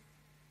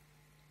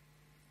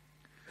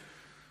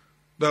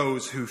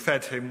 Those who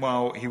fed him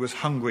while he was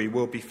hungry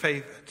will be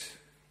favoured.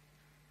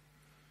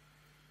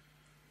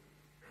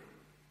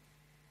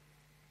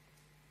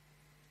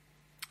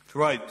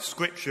 Throughout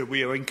Scripture,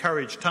 we are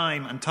encouraged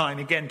time and time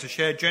again to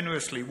share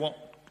generously what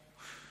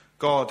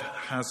God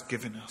has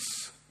given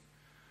us.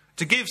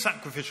 To give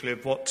sacrificially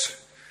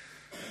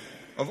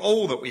of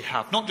all that we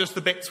have, not just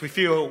the bits we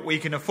feel we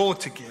can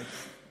afford to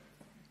give.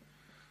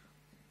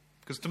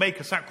 Because to make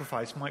a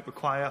sacrifice might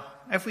require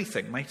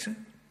everything, mightn't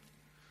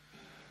it?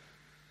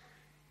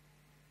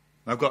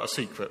 I've got a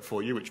secret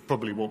for you, which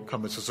probably won't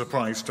come as a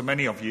surprise to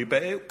many of you,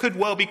 but it could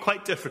well be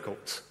quite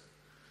difficult.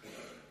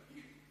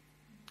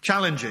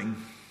 Challenging.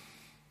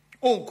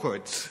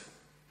 Awkward.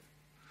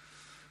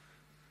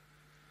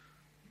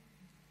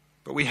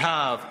 But we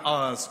have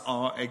as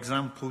our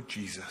example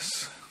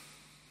Jesus,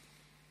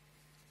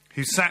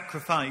 whose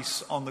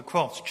sacrifice on the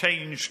cross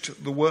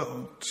changed the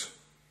world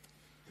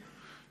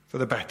for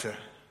the better,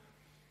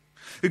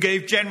 who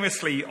gave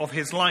generously of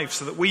his life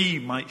so that we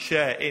might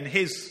share in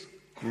his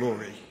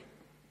glory.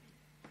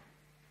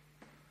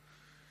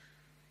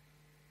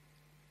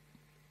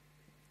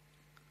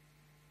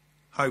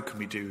 How can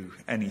we do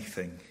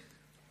anything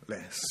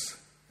less?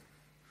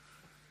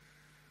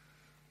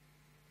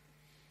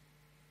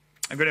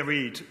 I'm going to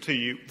read to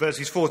you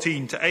verses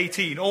 14 to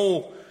 18,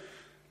 all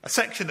a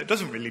section that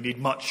doesn't really need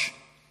much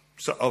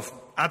sort of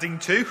adding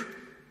to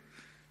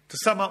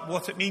sum up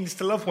what it means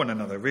to love one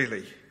another,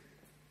 really.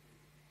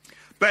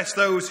 Bless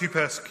those who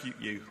persecute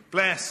you.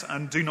 Bless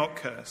and do not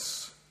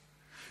curse.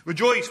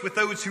 Rejoice with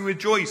those who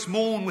rejoice.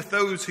 Mourn with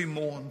those who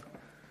mourn.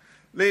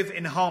 Live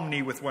in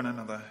harmony with one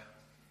another.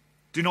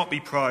 Do not be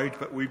proud,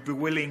 but be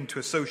willing to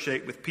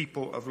associate with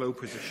people of low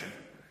position.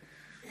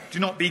 Do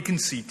not be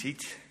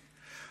conceited.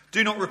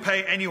 Do not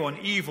repay anyone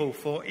evil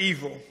for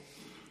evil.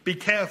 Be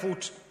careful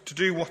to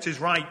do what is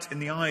right in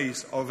the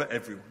eyes of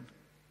everyone.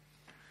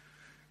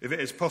 If it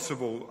is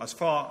possible, as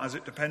far as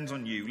it depends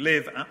on you,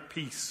 live at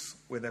peace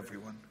with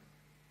everyone.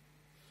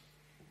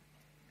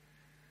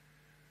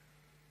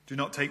 Do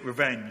not take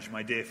revenge,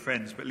 my dear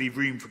friends, but leave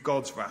room for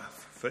God's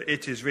wrath. For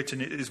it is written,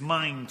 it is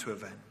mine to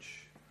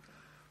avenge.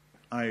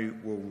 I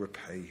will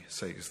repay,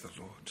 says the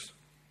Lord.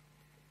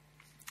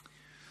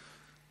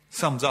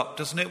 Sums up,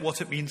 doesn't it,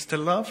 what it means to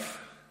love?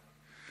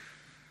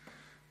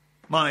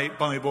 My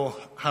Bible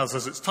has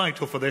as its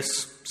title for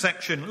this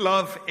section,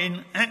 Love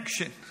in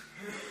Action.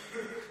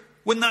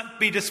 Wouldn't that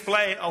be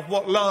display of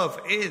what love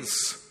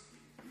is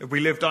if we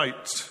lived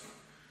out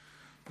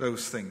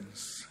those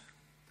things?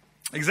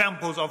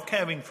 Examples of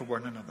caring for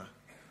one another,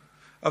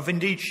 of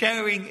indeed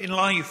sharing in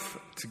life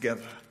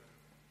together.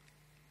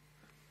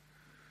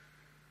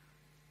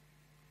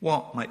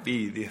 What might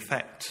be the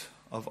effect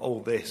of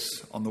all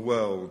this on the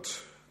world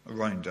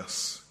around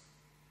us?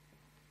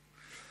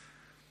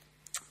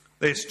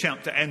 This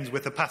chapter ends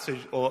with a passage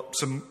or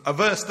a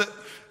verse that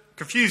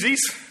confuses,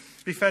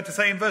 to be fair to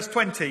say, in verse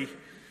 20.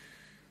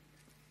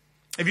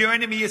 If your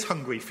enemy is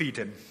hungry, feed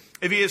him.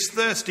 If he is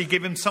thirsty,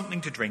 give him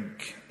something to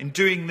drink. In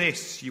doing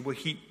this, you will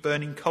heap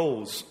burning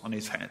coals on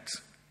his head.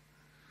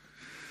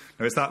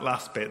 Now, it's that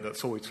last bit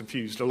that's always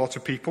confused a lot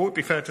of people, it'd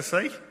be fair to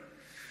say.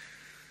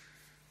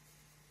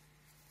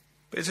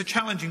 But it's a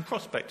challenging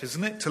prospect,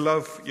 isn't it? To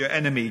love your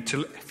enemy,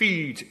 to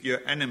feed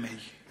your enemy,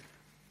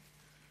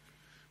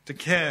 to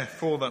care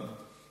for them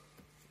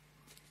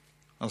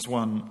as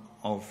one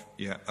of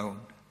your own.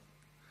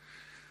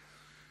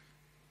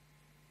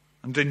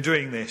 And in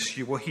doing this,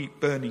 you will heap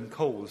burning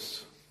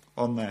coals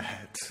on their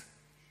heads.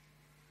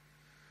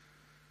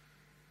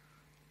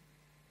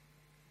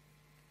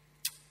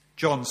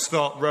 John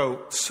Stott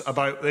wrote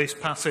about this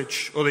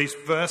passage, or this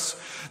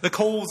verse, the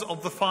coals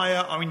of the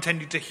fire are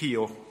intended to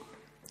heal,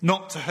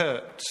 not to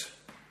hurt,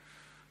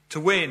 to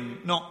win,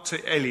 not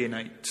to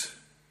alienate.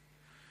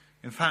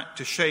 In fact,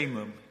 to shame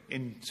them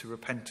into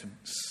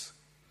repentance,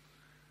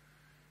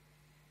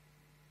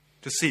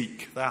 to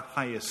seek their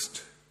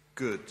highest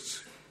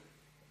goods.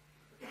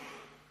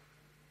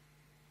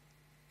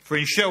 For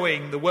in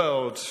showing the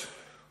world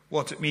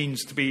what it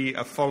means to be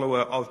a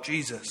follower of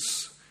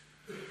Jesus,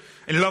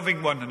 in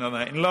loving one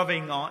another, in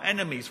loving our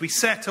enemies, we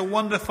set a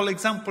wonderful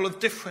example of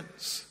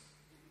difference.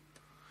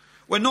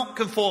 We're not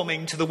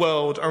conforming to the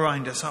world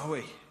around us, are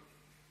we?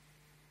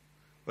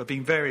 We're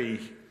being very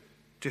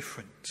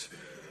different.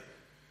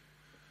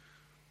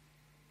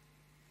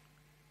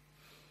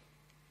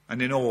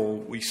 And in all,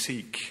 we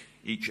seek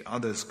each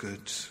other's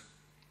goods.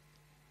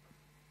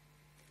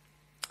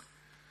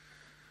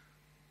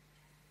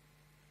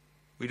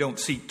 We don't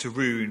seek to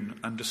ruin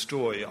and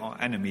destroy our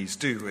enemies,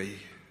 do we?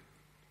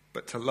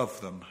 But to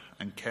love them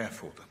and care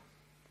for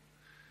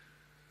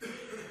them.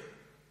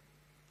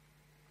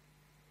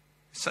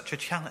 It's such a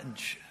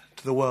challenge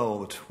to the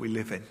world we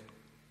live in.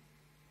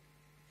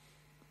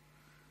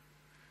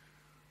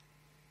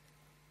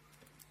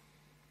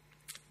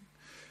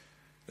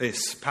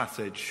 This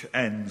passage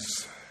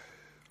ends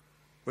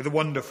with a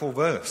wonderful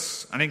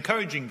verse, an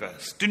encouraging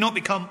verse. Do not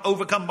become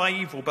overcome by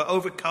evil, but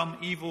overcome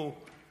evil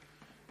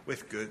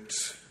with good.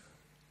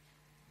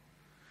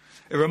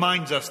 It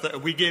reminds us that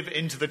if we give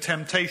into the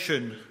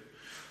temptation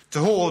to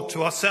hoard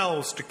to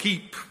ourselves, to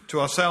keep to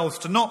ourselves,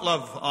 to not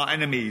love our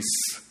enemies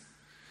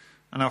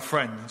and our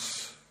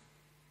friends,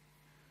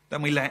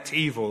 then we let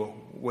evil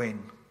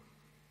win.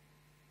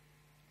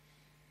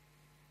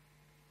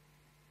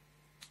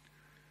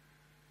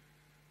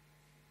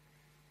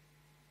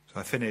 So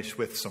I finish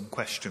with some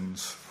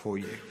questions for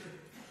you.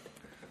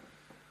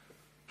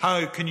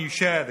 How can you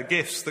share the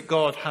gifts that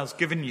God has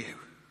given you?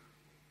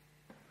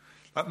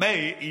 That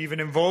may even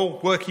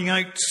involve working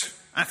out,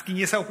 asking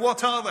yourself,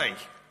 what are they?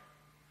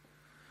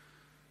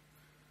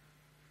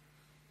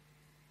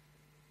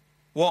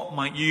 What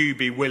might you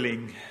be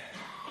willing,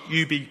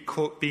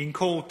 being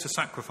called to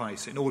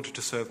sacrifice in order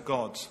to serve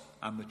God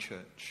and the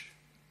church?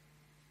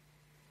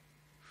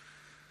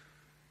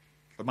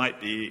 There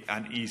might be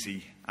an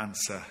easy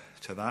answer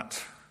to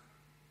that,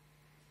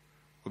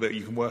 or that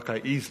you can work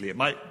out easily. It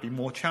might be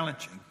more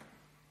challenging.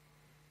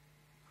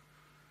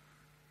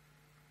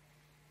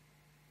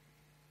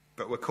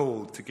 But we're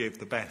called to give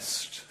the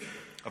best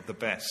of the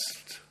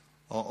best,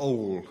 or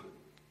all,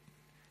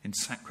 in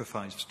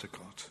sacrifice to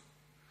God.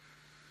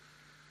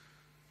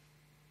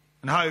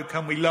 And how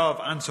can we love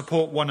and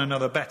support one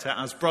another better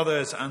as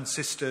brothers and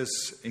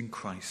sisters in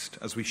Christ,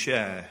 as we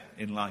share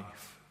in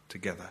life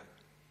together?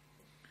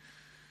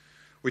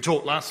 I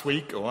talked last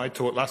week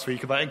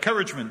about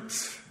encouragement.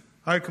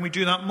 How can we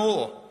do that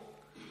more?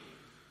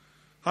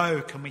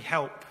 How can we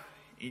help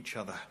each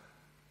other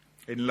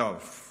in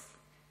love?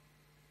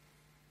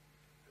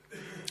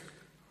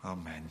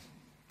 Amen.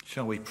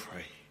 Shall we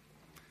pray?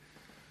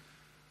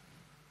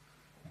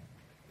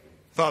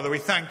 Father, we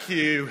thank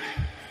you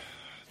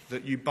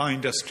that you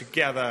bind us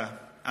together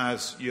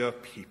as your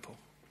people,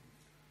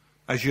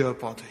 as your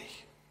body.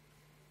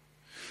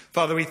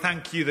 Father, we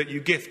thank you that you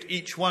gift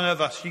each one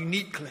of us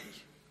uniquely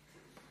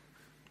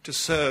to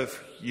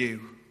serve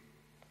you.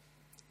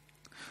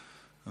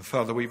 And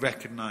Father, we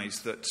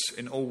recognise that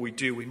in all we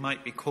do, we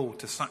might be called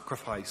to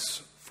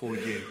sacrifice for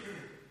you.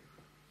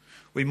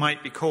 We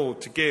might be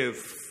called to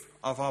give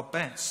of our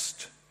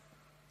best.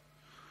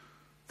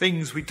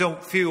 Things we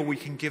don't feel we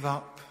can give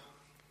up.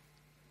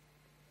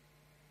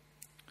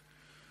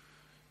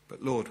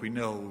 But Lord, we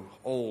know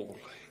all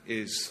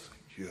is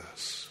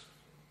yours.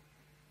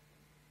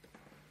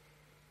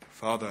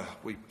 Father,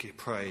 we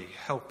pray,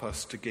 help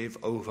us to give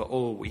over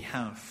all we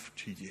have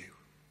to you.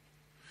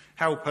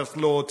 Help us,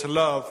 Lord, to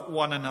love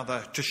one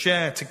another, to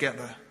share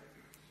together,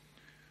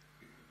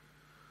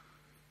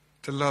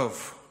 to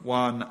love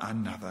one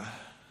another.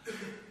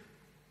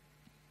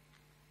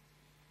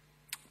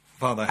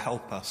 Father,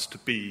 help us to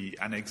be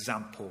an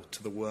example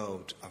to the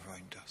world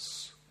around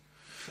us.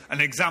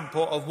 An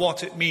example of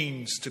what it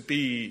means to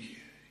be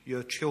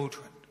your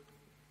children.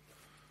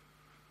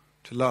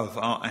 To love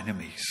our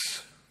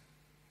enemies.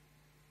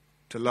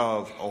 To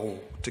love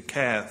all. To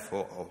care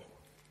for all.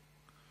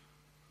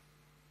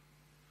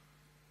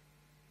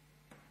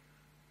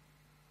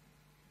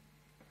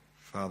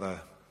 Father,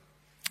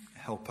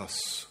 help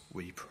us,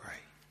 we pray.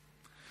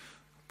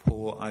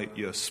 Pour out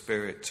your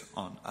Spirit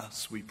on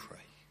us, we pray.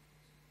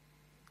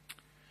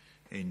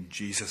 In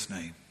Jesus'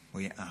 name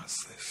we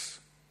ask this.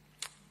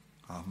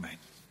 Amen.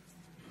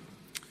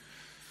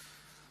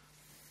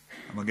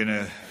 And we're going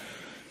to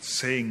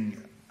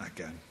sing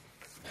again.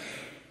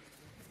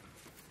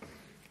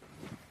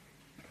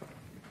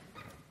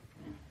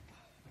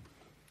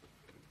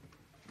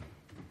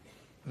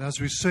 And as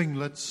we sing,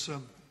 let's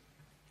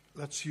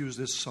use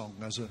this song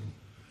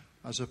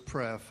as a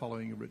prayer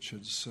following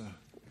Richard's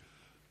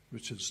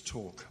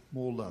talk.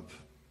 More love.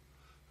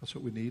 That's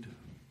what we need.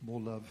 More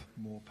love,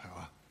 more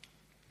power.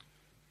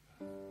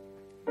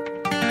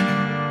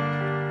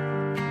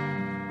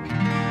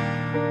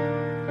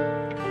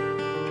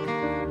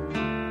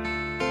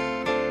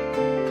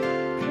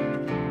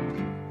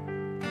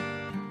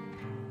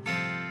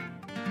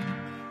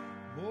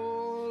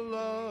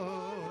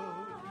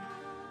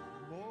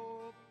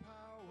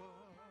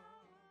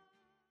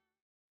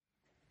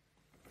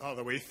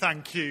 Father, we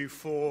thank you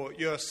for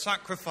your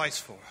sacrifice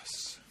for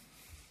us.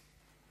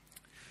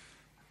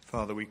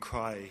 Father, we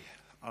cry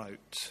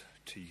out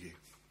to you.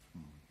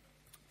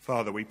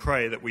 Father, we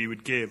pray that we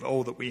would give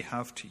all that we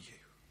have to you.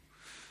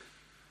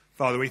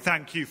 Father, we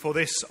thank you for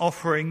this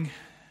offering.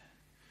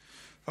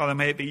 Father,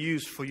 may it be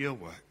used for your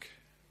work.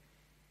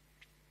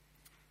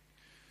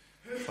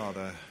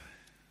 Father,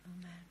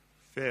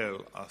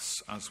 fill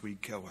us as we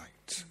go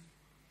out.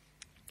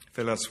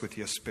 Fill us with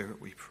your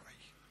Spirit, we pray.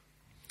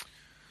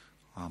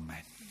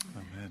 Amen.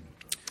 Amen.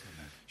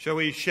 Shall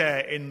we share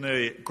in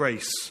the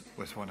grace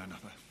with one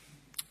another?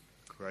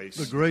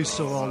 The grace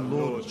of our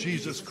Lord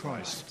Jesus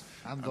Christ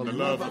and the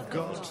love of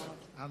God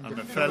and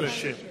the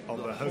fellowship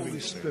of the Holy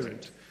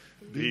Spirit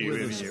be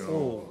with us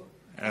all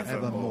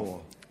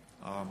evermore.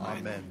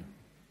 Amen.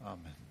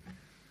 Amen.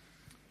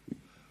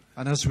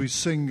 And as we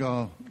sing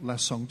our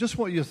last song, just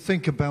what you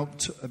think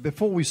about,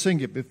 before we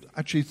sing it,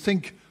 actually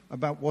think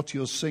about what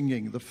you're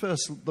singing. The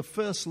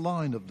first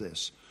line of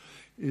this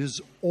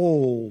is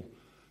all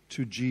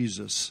to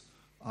Jesus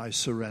I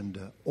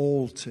surrender.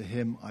 All to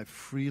him I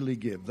freely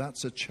give.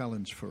 That's a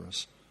challenge for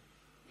us.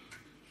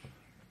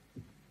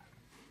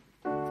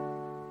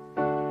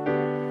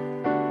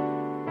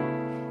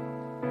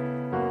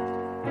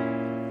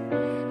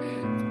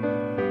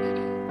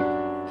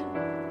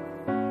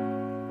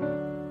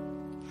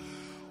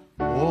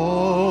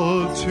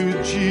 All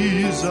to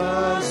Jesus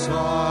Jesus,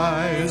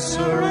 I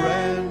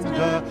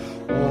surrender.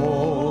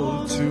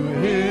 All to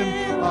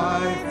him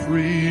I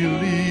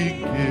freely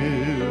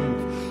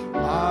give.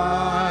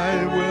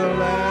 I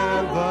will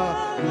ever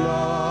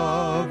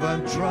love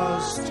and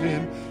trust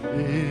him,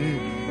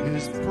 in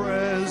his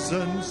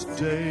presence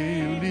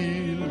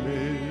daily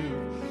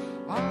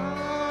live.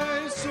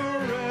 I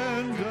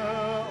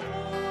surrender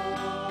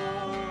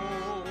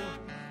all.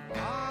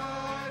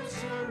 I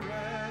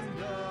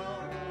surrender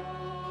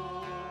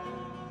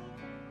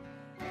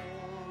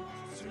all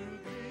to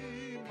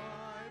thee,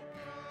 my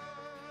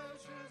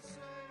precious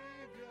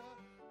Savior.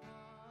 I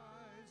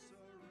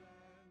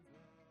surrender.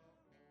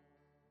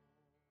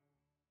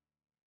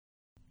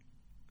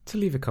 To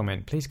leave a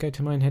comment, please go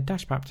to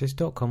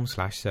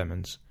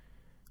minehead-baptist.com/sermons.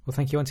 Well,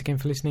 thank you once again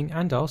for listening,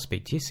 and I'll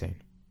speak to you soon.